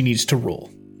feel she needs to roll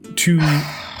to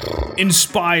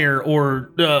inspire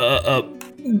or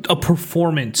a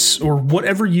performance or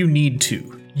whatever you need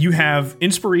to? You have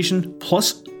inspiration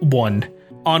plus 1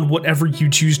 on whatever you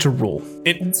choose to roll.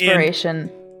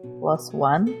 Inspiration plus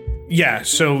 1? Yeah,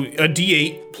 so a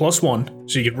D8 plus 1.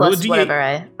 So you can roll plus a D8.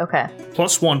 Whatever okay.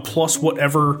 Plus 1 plus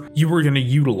whatever you were going to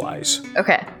utilize.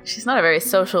 Okay. She's not a very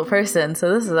social person,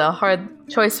 so this is a hard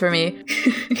choice for me.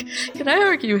 Can I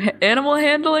argue animal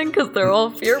handling? Because they're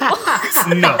all fearful.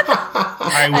 No.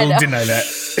 I will deny that.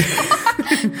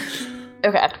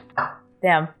 Okay.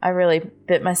 Damn, I really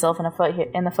bit myself in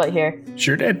the foot here.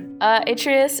 Sure did.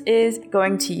 Atreus is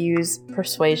going to use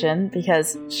persuasion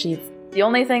because the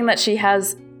only thing that she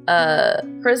has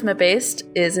charisma based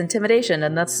is intimidation,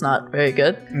 and that's not very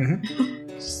good. Mm-hmm.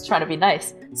 She's trying to be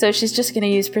nice. So she's just going to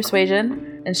use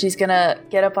persuasion, and she's going to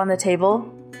get up on the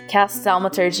table, cast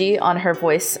Thaumaturgy on her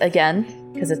voice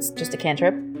again, because it's just a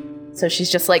cantrip. So she's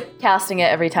just casting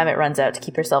it every time it runs out to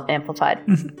keep herself amplified.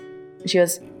 Mm-hmm. She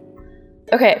goes,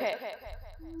 okay.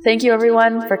 Thank you,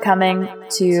 everyone, for coming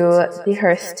to the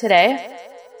hearth today.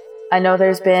 I know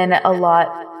there's been a lot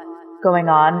going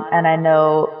on, and I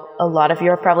know a lot of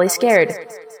you are probably scared.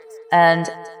 And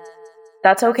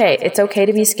that's okay. It's okay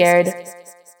to be scared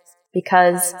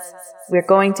because we're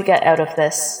going to get out of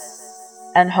this.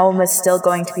 And home is still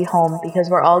going to be home because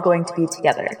we're all going to be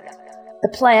together. The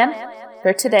plan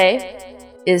for today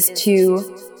is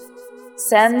to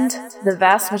send the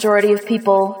vast majority of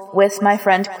people with my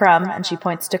friend Crumb, and she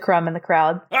points to Crumb in the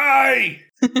crowd. Aye!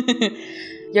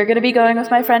 You're going to be going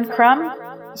with my friend Crumb.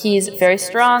 He's very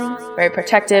strong, very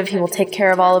protective. He will take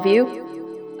care of all of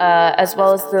you, as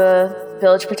well as the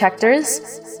village protectors.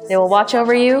 They will watch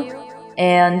over you,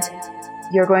 and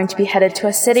you're going to be headed to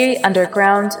a city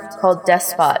underground called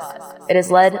Despot. It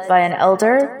is led by an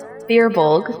elder,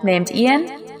 Fearbolg, named Ian,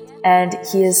 and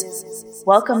he has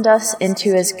welcomed us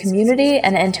into his community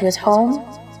and into his home,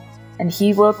 and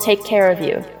he will take care of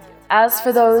you. As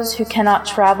for those who cannot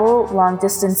travel long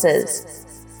distances,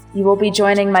 you will be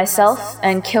joining myself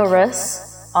and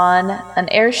Kilrus on an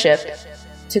airship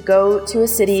to go to a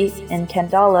city in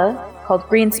Kandala called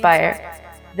Greenspire.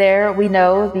 There we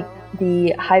know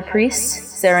the High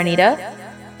Priest, Serenita,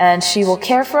 and she will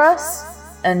care for us,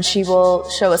 and she will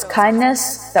show us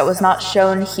kindness that was not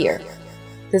shown here.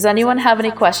 Does anyone have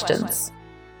any questions?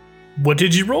 What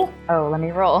did you roll? Oh, let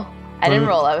me roll. I didn't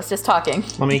roll, I was just talking.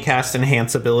 Let me cast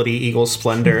Enhance Ability Eagle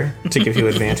Splendor to give you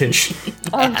advantage.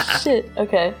 Oh, shit.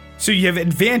 Okay. So you have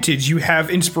advantage. You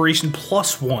have inspiration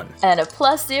 +1. And a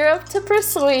 +0 to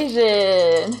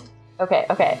persuasion. Okay.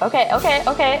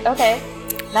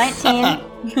 19.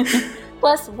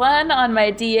 +1 on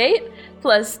my D8,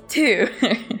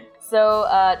 +2.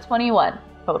 So, 21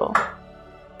 total.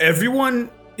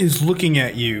 Everyone is looking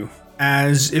at you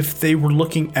as if they were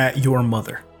looking at your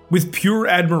mother, with pure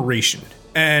admiration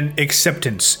and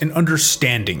acceptance and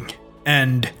understanding.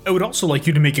 And I would also like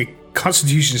you to make a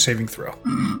Constitution saving throw.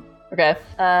 Okay.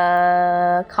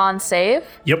 Con save?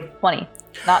 Yep. 20.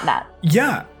 Not nat.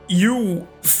 Yeah. You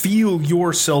feel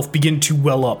yourself begin to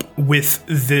well up with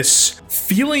this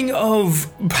feeling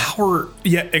of power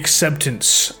yet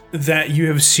acceptance that you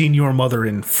have seen your mother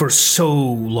in for so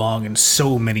long and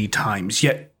so many times.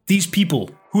 Yet these people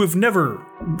who have never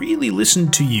really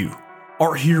listened to you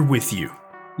are here with you,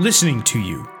 listening to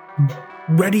you,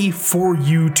 ready for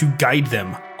you to guide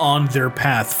them on their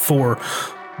path for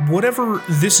whatever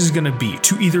this is going to be,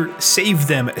 to either save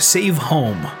them, save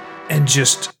home, and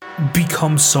just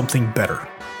become something better.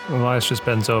 Elias just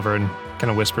bends over and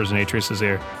kind of whispers in Atreus'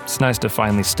 ear. It's nice to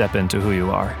finally step into who you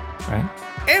are, right?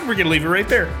 And we're going to leave it right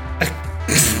there.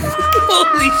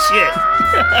 Holy shit.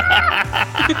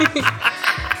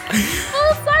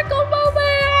 Full circle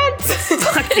moment!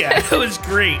 Fuck yeah, that was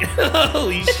great.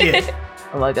 Holy shit.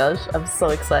 Oh my gosh, I'm so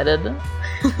excited.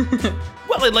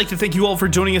 Well, I'd like to thank you all for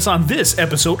joining us on this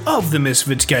episode of the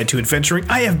Misfits Guide to Adventuring.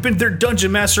 I have been their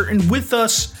Dungeon Master, and with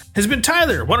us has been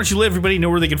Tyler. Why don't you let everybody know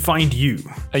where they can find you?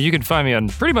 You can find me on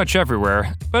pretty much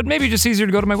everywhere, but maybe just easier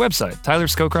to go to my website,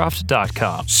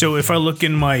 tylerscowcroft.com. So if I look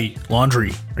in my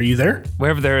laundry, are you there?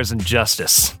 Wherever there is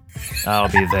injustice, I'll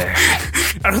be there.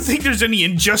 I don't think there's any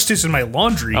injustice in my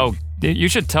laundry. Oh, you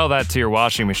should tell that to your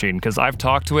washing machine, because I've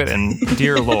talked to it, and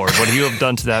dear Lord, what you have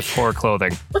done to that poor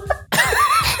clothing.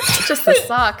 Just the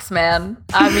socks, man.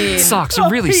 I mean... Socks, it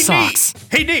really sucks.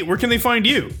 Hey, Nate, where can they find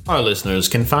you? Our listeners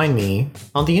can find me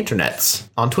on the internets,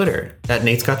 on Twitter, at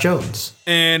Nate Scott Jones.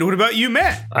 And what about you,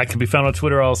 Matt? I can be found on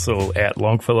Twitter also at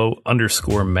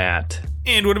Longfellow_Matt.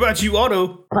 And what about you,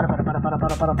 Otto?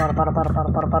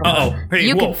 Uh-oh. Hey,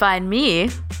 you can find me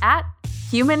at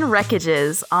Human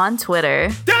Wreckages on Twitter.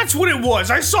 That's what it was.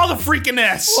 I saw the freaking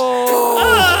S.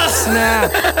 Oh,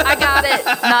 snap. I got it.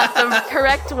 Not the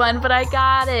correct one, but I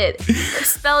got it.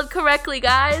 Spelled correctly,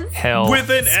 guys. Hell. With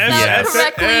an S Spelled at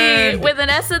correctly the end. with an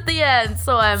S at the end,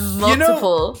 so I'm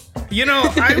multiple. You know,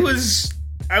 I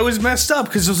was messed up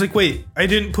because I was like, wait, I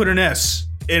didn't put an S.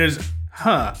 It is,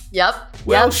 huh. Yep.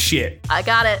 Well, shit. I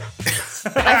got it.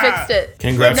 I fixed it.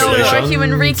 Congratulations. No more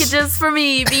human wreakages for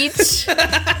me, beach.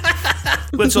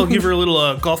 Let's all give her a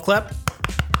little golf clap.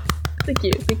 Thank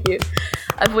you.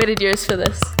 I've waited years for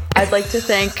this. I'd like to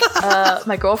thank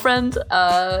my girlfriend.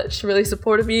 She really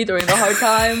supported me during the hard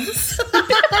times.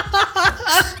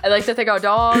 I'd like to thank our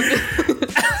dog.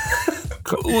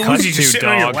 Was he just sitting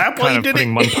on your lap while you did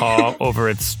putting it? one paw over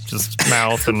its just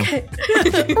mouth and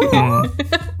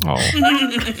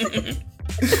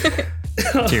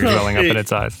tears welling up in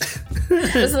its eyes.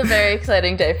 This is a very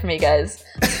exciting day for me, guys.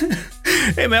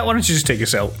 Hey, Matt, why don't you just take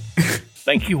us out?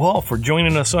 Thank you all for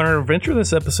joining us on our adventure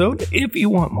this episode. If you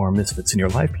want more Misfits in your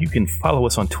life, you can follow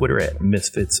us on Twitter at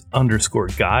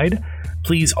Misfits_Guide.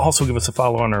 Please also give us a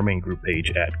follow on our main group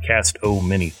page at Cast O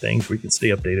Many Things, where you can stay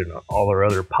updated on all our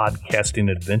other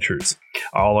podcasting adventures.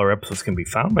 All our episodes can be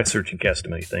found by searching Cast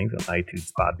O Many Things on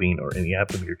iTunes, Podbean, or any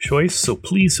app of your choice, so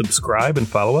please subscribe and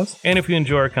follow us. And if you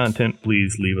enjoy our content,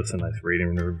 please leave us a nice rating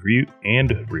and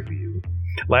review.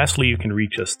 Lastly, you can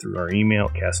reach us through our email,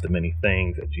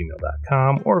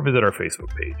 castomanythings@gmail.com, or visit our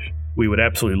Facebook page. We would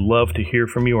absolutely love to hear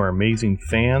from you, our amazing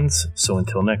fans. So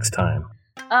until next time.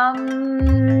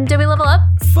 Did we level up?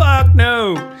 Fuck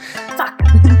no. Fuck.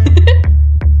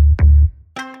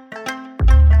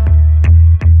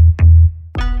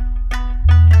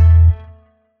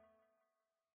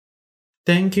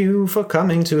 Thank you for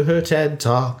coming to her TED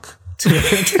Talk. To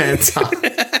her TED Talk.